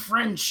tears of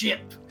friendship.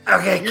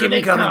 Okay, Here keep they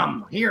me coming.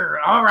 come. Here,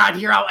 all right,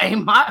 here, I'll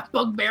aim my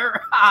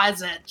bugbear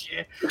eyes at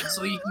you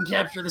so you can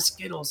capture the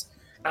Skittles.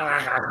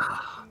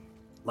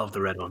 Love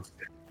the red ones.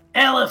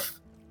 Elif,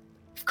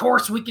 of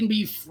course we can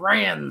be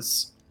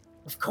friends.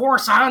 Of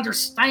course, I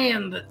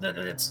understand that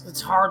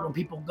it's hard when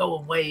people go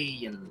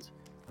away and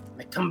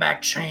they come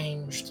back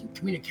changed, and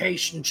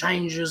communication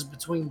changes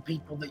between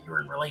people that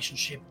you're in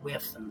relationship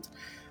with. And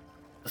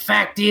the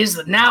fact is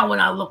that now when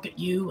I look at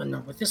you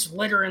and with this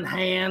letter in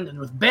hand and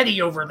with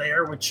Betty over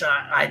there, which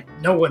I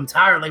know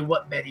entirely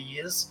what Betty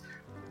is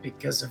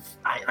because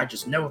I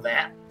just know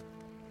that,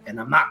 and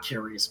I'm not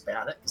curious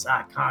about it because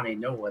I kind of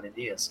know what it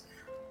is.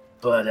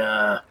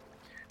 But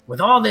with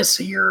all this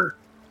here,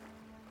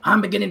 I'm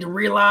beginning to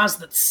realize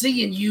that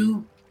seeing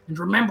you and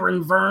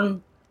remembering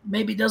Vern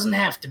maybe doesn't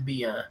have to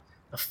be a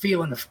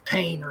feeling of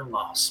pain or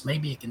loss.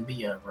 Maybe it can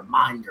be a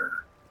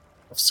reminder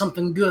of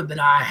something good that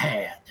I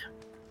had.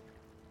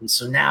 And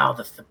so now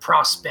the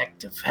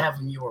prospect of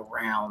having you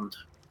around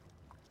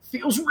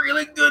feels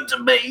really good to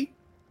me.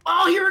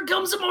 Oh, here it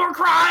comes some more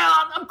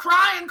Cryon. I'm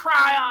crying.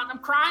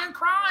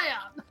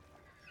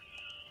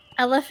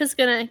 Elif is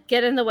gonna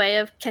get in the way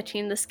of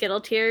catching the Skittle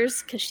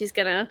tears because she's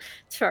gonna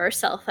throw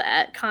herself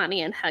at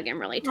Connie and hug him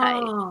really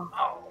tight. Oh.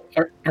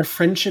 Are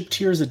friendship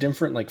tears a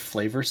different like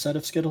flavor set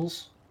of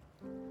Skittles?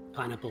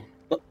 Pineapple.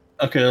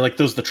 Okay, like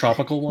those the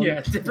tropical ones.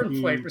 Yeah, different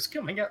flavors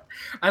coming up.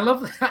 I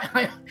love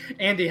that.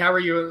 Andy, how are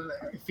you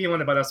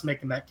feeling about us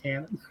making that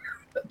canon?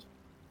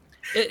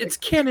 It's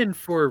canon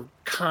for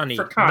Connie.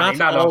 For Connie,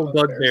 not all all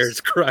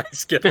bugbears cry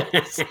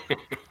Skittles.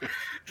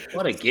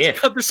 What a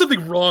gift. There's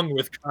something wrong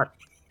with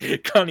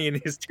Connie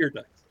and his tear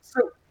ducts.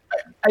 So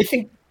I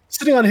think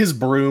sitting on his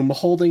broom,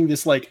 holding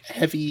this like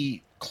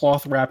heavy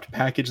cloth wrapped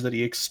package that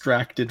he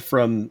extracted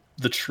from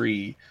the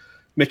tree,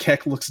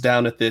 Mikek looks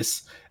down at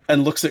this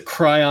and looks at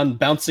Cryon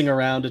bouncing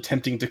around,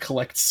 attempting to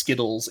collect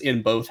Skittles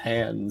in both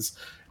hands.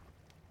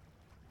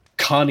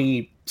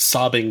 Connie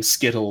sobbing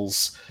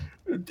Skittles.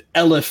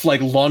 Elif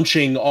like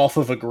launching off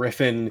of a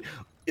griffin,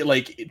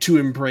 like to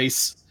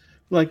embrace,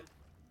 like,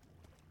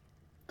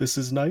 this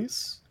is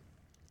nice.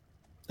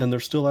 And they're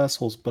still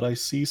assholes, but I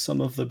see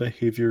some of the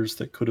behaviors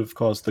that could have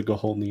caused the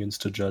Goholnians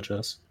to judge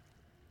us.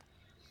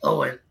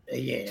 Oh,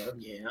 yeah.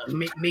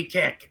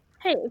 Mikek.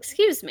 Hey,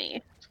 excuse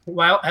me.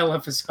 While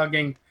Elif is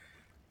hugging...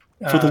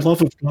 For the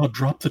love of God,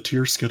 drop the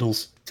tear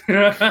Skittles.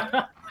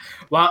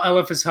 While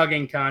Elif is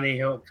hugging Connie,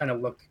 he'll kind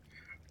of look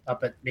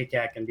up at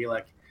Mikek and be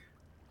like,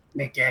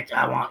 Mikek,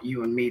 I want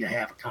you and me to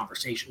have a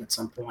conversation at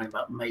some point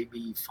about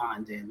maybe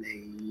finding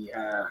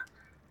a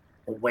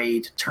way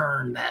to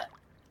turn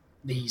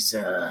these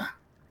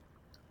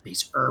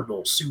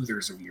herbal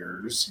soothers of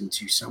yours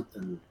into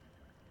something,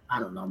 I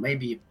don't know,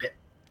 maybe a bit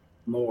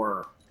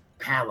more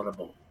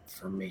palatable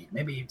for me.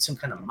 Maybe some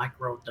kind of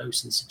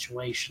micro-dosing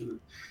situation,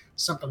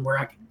 something where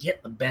I could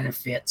get the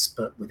benefits,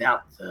 but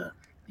without the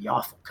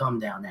awful come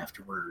down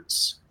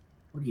afterwards.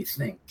 What do you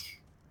think?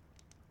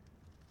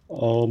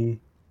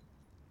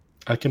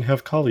 I can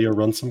have Kalia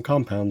run some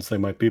compounds. They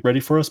might be ready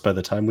for us by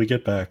the time we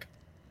get back.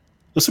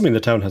 Assuming the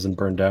town hasn't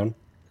burned down.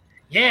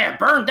 Yeah,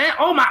 burned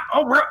down.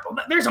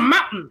 There's a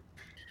mountain.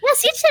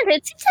 Yes,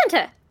 it's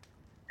center.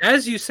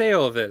 As you say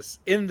all this,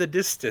 in the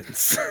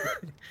distance,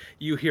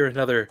 you hear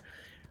another...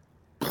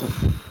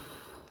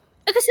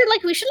 Like I said,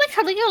 we should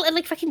hurry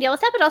and fucking deal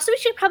with that, but also we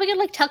should probably go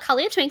tell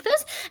Kalia to make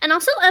this, and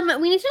also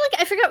we need to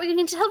I forgot we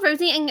need to tell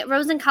Rose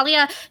and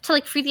Kalia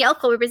to free the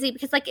elk while we're busy,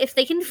 because if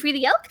they can free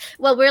the elk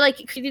while we're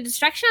creating a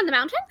distraction on the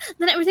mountain,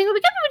 then everything will be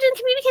good. But we didn't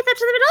communicate that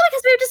to them at all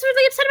because we were just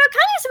really upset about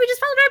Kalia, so we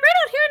just followed our bird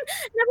out here,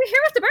 and now we're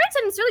here with the birds,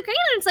 and it's really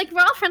great, and it's we're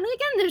all friendly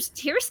again. And there's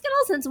tear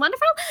Skittles, and it's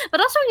wonderful,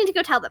 but also we need to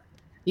go tell them.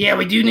 Yeah,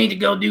 we do need to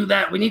go do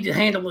that. We need to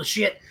handle the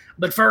shit,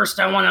 but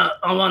first I wanna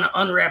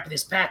unwrap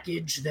this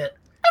package that.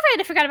 Oh,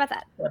 right, I forgot about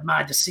that.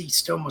 My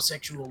deceased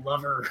homosexual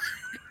lover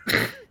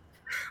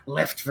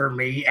left for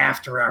me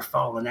after our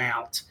falling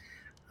out,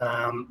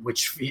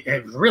 which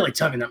is really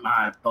tugging at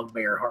my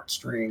bugbear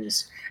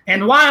heartstrings.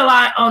 And while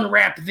I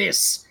unwrap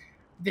this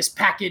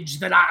package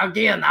that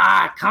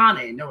I kind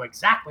of know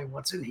exactly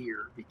what's in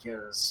here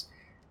because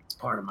it's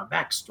part of my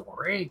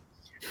backstory,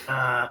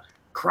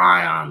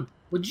 Cryon,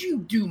 would you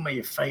do me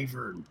a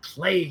favor and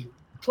play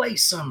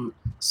some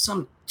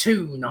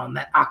tune on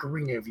that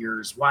ocarina of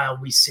yours while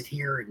we sit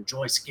here and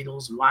enjoy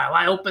Skittles and while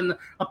I open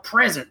a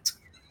present?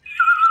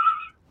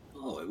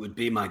 Oh, it would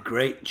be my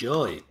great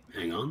joy.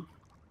 Hang on.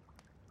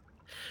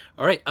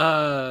 All right,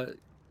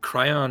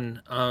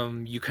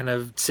 Cryon, you kind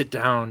of sit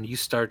down. You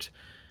start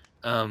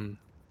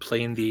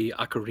playing the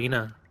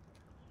ocarina.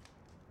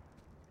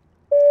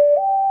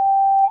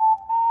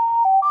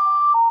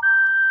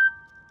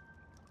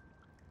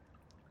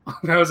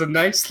 That was a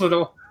nice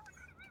little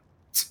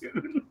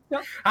tune.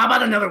 How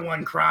about another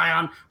one,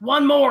 Cryon?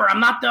 One more. I'm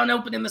not done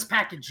opening this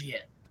package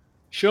yet.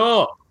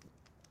 Sure.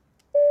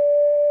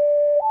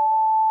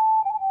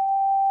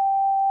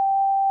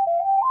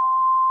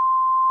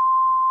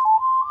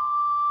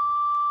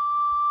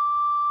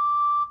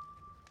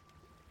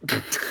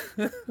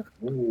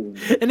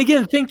 And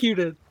again, thank you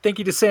to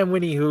Sam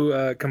Winnie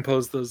who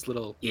composed those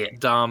little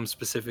Dom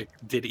specific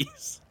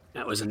ditties.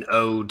 That was an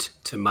ode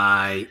to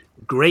my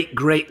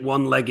great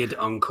one-legged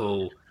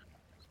uncle,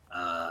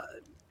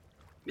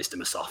 Mr.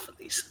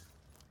 Misopheles.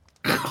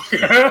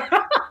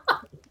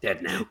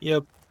 Dead now.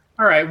 Yep.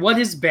 All right, what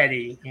is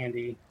Betty,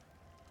 Andy?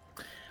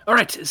 All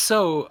right,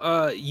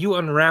 so you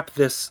unwrap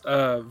this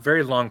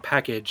very long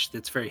package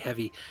that's very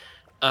heavy.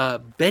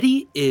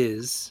 Betty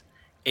is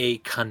a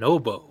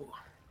Kanobo.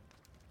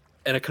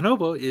 And a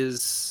Kanobo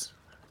is...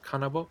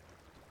 Kanabo?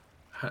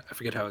 I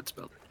forget how it's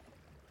spelled.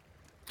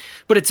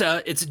 But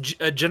it's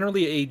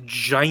generally a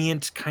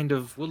giant kind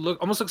of...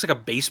 almost looks like a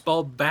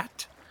baseball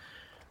bat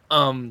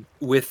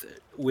with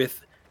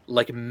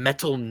like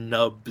metal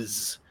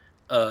nubs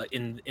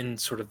in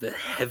sort of the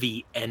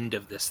heavy end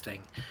of this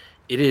thing.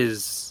 It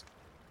is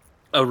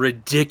a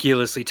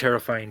ridiculously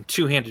terrifying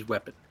two-handed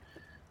weapon.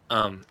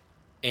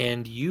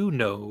 And you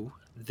know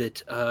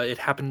that it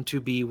happened to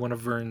be one of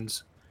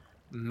Vern's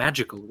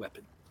magical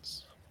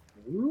weapons.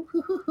 Ooh,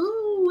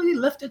 he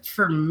left it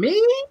for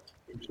me?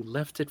 He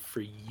left it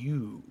for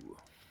you.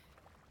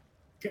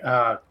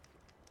 Can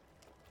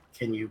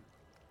you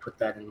put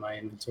that in my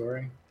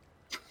inventory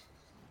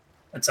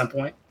at some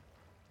point?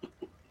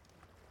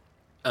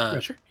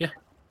 Sure, yeah.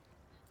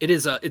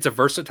 It's a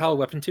versatile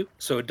weapon too,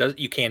 so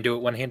you can do it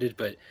one-handed,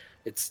 but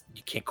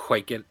you can't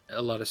quite get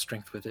a lot of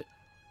strength with it.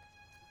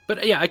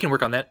 But yeah, I can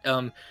work on that.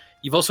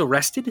 You've also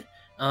rested.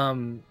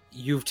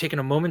 You've taken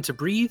a moment to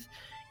breathe.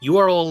 You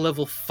are all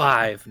level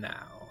 5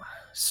 now.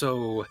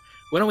 So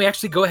why don't we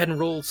actually go ahead and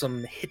roll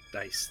some hit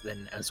dice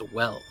then as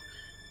well,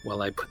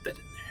 while I put that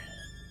in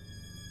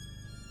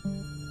there.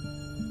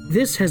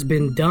 This has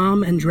been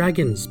Dom and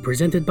Dragons,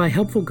 presented by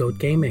Helpful Goat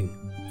Gaming.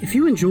 If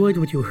you enjoyed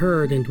what you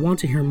heard and want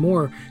to hear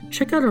more,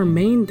 check out our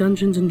main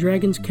Dungeons &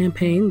 Dragons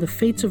campaign, The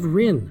Fates of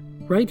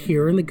Rin, right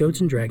here in the Goats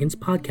 & Dragons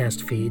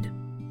podcast feed.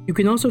 You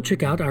can also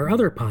check out our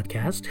other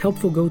podcast,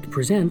 Helpful Goat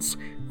Presents,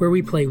 where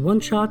we play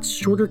one-shots,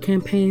 shorter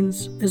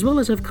campaigns, as well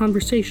as have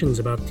conversations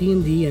about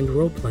D&D and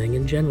role-playing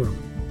in general.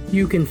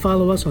 You can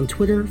follow us on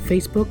Twitter,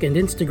 Facebook, and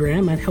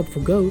Instagram at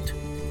Helpful Goat,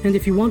 and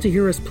if you want to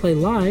hear us play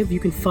live, you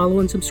can follow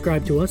and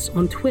subscribe to us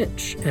on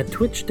Twitch at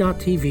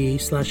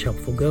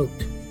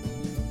twitch.tv/helpfulgoat.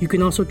 You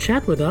can also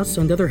chat with us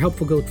and other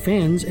Helpful Goat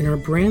fans in our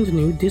brand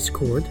new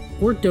Discord,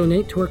 or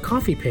donate to our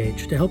Ko-fi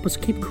page to help us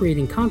keep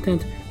creating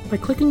content by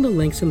clicking the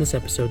links in this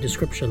episode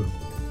description.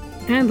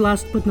 And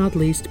last but not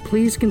least,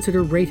 please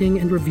consider rating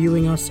and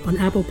reviewing us on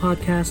Apple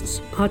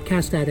Podcasts,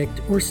 Podcast Addict,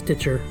 or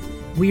Stitcher.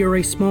 We are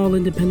a small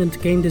independent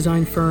game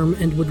design firm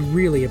and would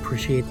really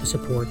appreciate the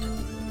support.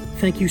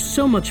 Thank you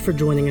so much for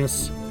joining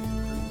us,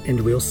 and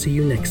we'll see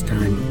you next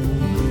time.